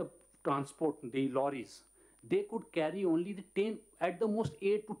trains and the transport, the lorries, they could carry only at the most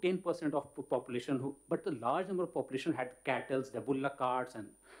 8 to 10% of the population, but the large number of population had cattle, the bullock carts, and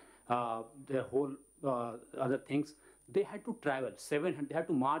the whole other things. They had to travel 700, they had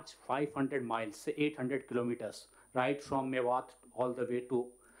to march 500 miles, say 800 kilometers, right from Mewat all the way to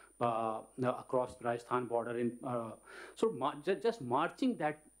across the Rajasthan border. Just marching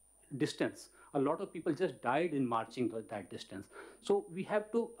that distance, a lot of people just died in marching that distance. So we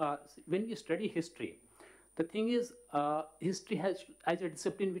have to, when we study history, the thing is, history has, as a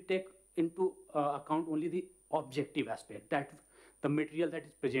discipline, we take into account only the objective aspect, that the material that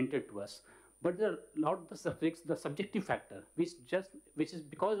is presented to us. But there are a lot of the subjective factor, which is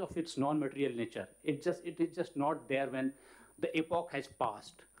because of its non-material nature. It is just not there when the epoch has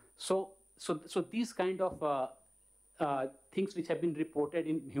passed. So these kind of things which have been reported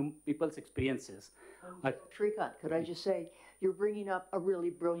in people's experiences. Srikant, could I just say, you're bringing up a really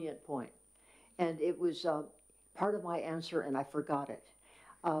brilliant point. And it was part of my answer, and I forgot it.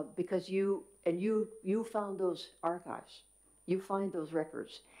 Because you found those archives. You find those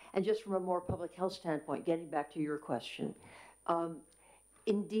records. And just from a more public health standpoint, getting back to your question,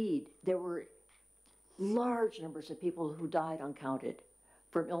 indeed, there were large numbers of people who died uncounted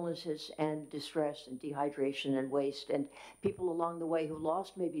from illnesses and distress and dehydration and waste, and people along the way who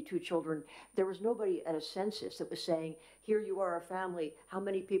lost maybe 2 children. There was nobody at a census that was saying, here you are a family, how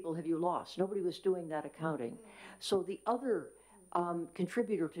many people have you lost? Nobody was doing that accounting. So the other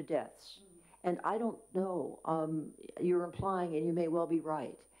contributor to deaths, and I don't know, you're implying, and you may well be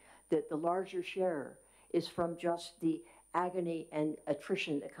right, that the larger share is from just the agony and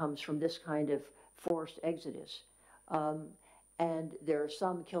attrition that comes from this kind of forced exodus. And there's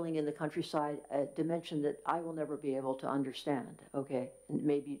some killing in the countryside, a dimension that I will never be able to understand, okay? And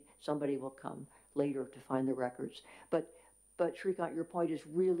maybe somebody will come later to find the records. But Shrikant, your point is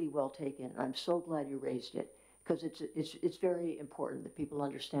really well taken. I'm so glad you raised it, because it's very important that people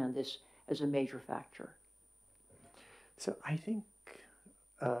understand this as a major factor. So I think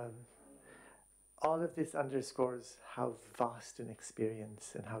all of this underscores how vast an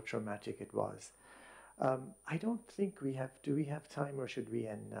experience and how traumatic it was. I don't think do we have time, or should we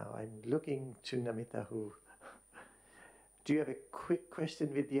end now? I'm looking to Namita, who, do you have a quick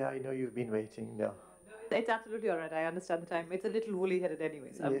question, Vidya? I know you've been waiting. No. It's absolutely all right. I understand the time. It's a little woolly-headed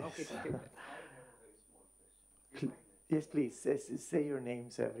anyway, so I'm okay to do it. Yes, please, say your name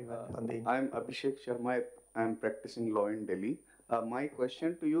so everyone on the... I'm Abhishek Sharma. I'm practicing law in Delhi. My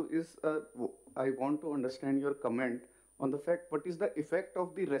question to you is, I want to understand your comment on the fact, what is the effect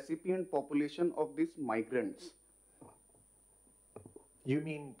of the recipient population of these migrants? You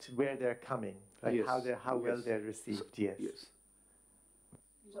mean where they're coming, like yes. how well they're received? Yes. Yes.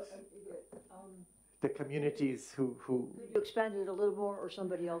 The communities who Could you expand it a little more, or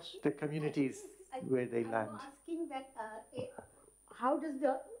somebody else? the communities where they land. I'm asking that how does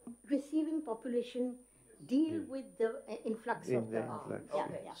the receiving population deal with the influx of the... influx.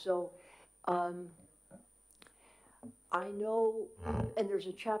 Okay, so I know, and there's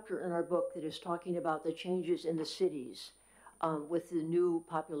a chapter in our book that is talking about the changes in the cities with the new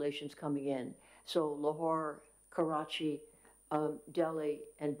populations coming in. So Lahore, Karachi, Delhi,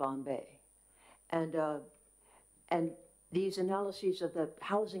 and Bombay. And these analyses of the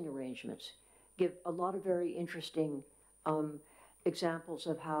housing arrangements give a lot of very interesting examples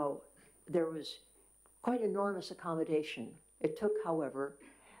of how there was quite enormous accommodation. It took, however,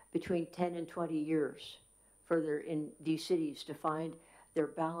 between 10 and 20 years further in these cities to find their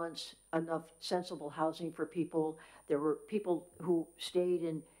balance, enough sensible housing for people. There were people who stayed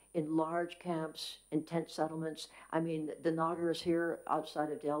in large camps, in tent settlements. I mean, the Nagars here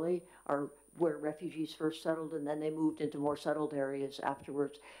outside of Delhi are where refugees first settled, and then they moved into more settled areas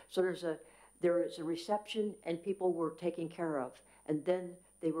afterwards. So there is a reception, and people were taken care of. And then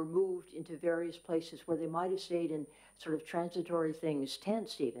they were moved into various places where they might have stayed in sort of transitory things,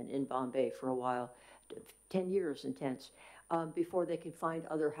 tents even, in Bombay for a while, 10 years in tents, before they could find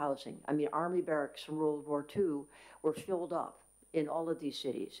other housing. I mean, army barracks from World War II were filled up in all of these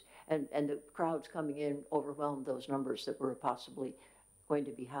cities, and the crowds coming in overwhelmed those numbers that were possibly going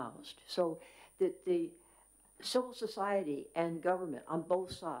to be housed. So the civil society and government on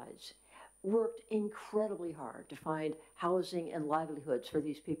both sides worked incredibly hard to find housing and livelihoods for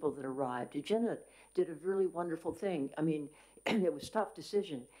these people that arrived. Jinnah did a really wonderful thing. I mean, it was a tough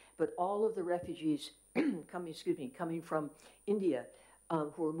decision, but all of the refugees coming from India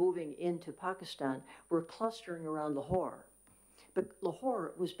who were moving into Pakistan were clustering around Lahore. But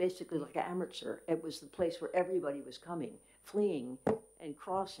Lahore was basically like Amritsar. It was the place where everybody was coming, fleeing and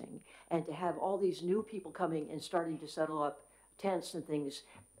crossing. And to have all these new people coming and starting to settle up tents and things,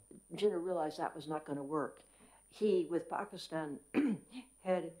 Jinnah realized that was not going to work. He, with Pakistan,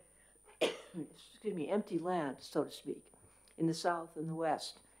 had empty land, so to speak, in the south and the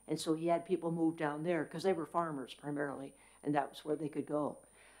west. And so he had people move down there because they were farmers primarily, and that was where they could go.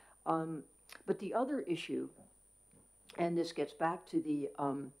 But the other issue, and this gets back to the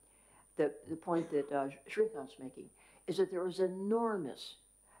point that Shrikant's making, is that there was enormous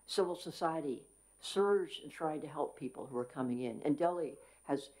civil society surge in trying to help people who are coming in. And Delhi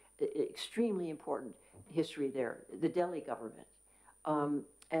has an extremely important history there, the Delhi government.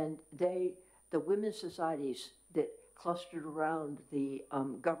 And the women's societies that clustered around the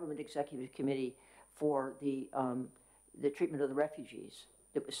government executive committee for the treatment of the refugees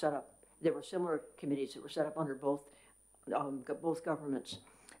that was set up. There were similar committees that were set up under both governments.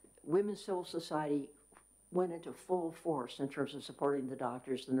 Women's civil society went into full force in terms of supporting the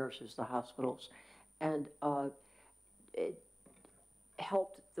doctors, the nurses, the hospitals, and it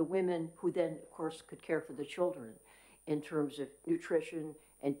helped the women who then, of course, could care for the children in terms of nutrition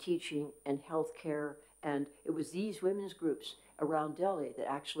and teaching and health care. And it was these women's groups around Delhi that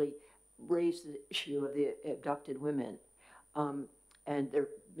actually raised the issue of the abducted women. And there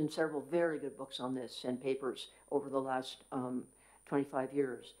have been several very good books on this and papers over the last 25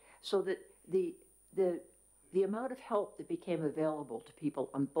 years. So that the amount of help that became available to people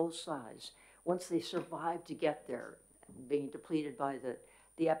on both sides, once they survived to get there, being depleted by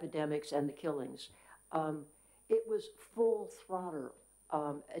the epidemics and the killings, it was full throttle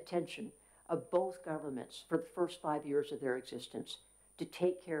attention of both governments for the first 5 years of their existence to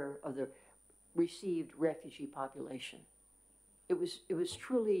take care of the received refugee population. It was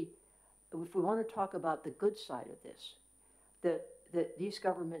truly, if we want to talk about the good side of this, that these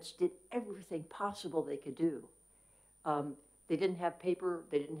governments did everything possible they could do. They didn't have paper,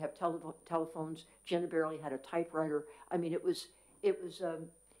 they didn't have telephones. Jenna barely had a typewriter. I mean, it was an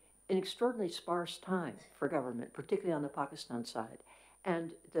extraordinarily sparse time for government, particularly on the Pakistan side.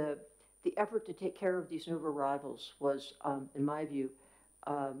 And the effort to take care of these new arrivals was, in my view,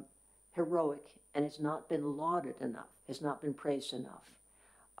 heroic, and has not been lauded enough, has not been praised enough.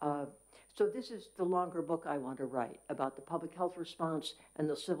 So this is the longer book I want to write about the public health response and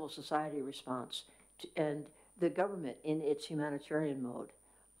the civil society response, and the government in its humanitarian mode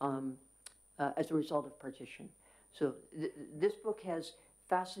as a result of partition. So this book has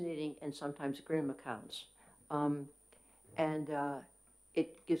fascinating and sometimes grim accounts. And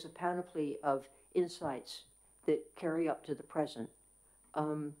it gives a panoply of insights that carry up to the present.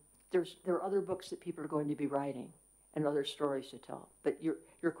 There are other books that people are going to be writing and other stories to tell. But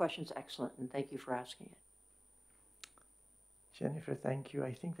your question's excellent, and thank you for asking it. Jennifer, thank you.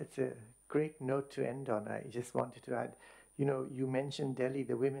 I think that's a great note to end on. I just wanted to add, you mentioned Delhi,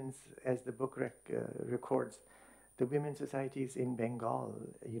 the women's, as the book records, the women's societies in Bengal,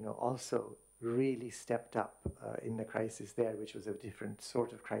 also really stepped up in the crisis there, which was a different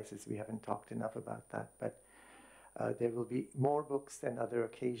sort of crisis. We haven't talked enough about that, but there will be more books and other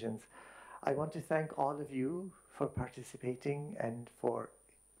occasions. I want to thank all of you for participating and for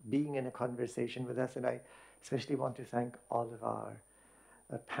being in a conversation with us, and I especially want to thank all of our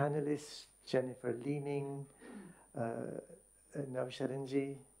panelists, Jennifer Leaning,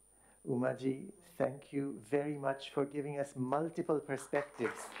 Navsharanji, Umaji. Thank you very much for giving us multiple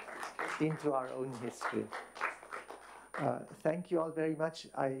perspectives into our own history. Thank you all very much.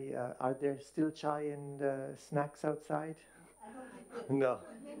 Are there still chai and snacks outside? No.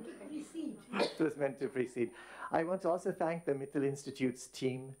 It was meant to precede. I want to also thank the Mittal Institute's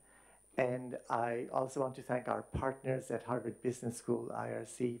team, and I also want to thank our partners at Harvard Business School,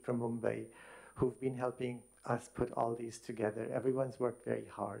 IRC from Mumbai, who've been helping us put all these together. Everyone's worked very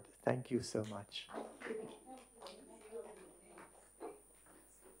hard. Thank you so much.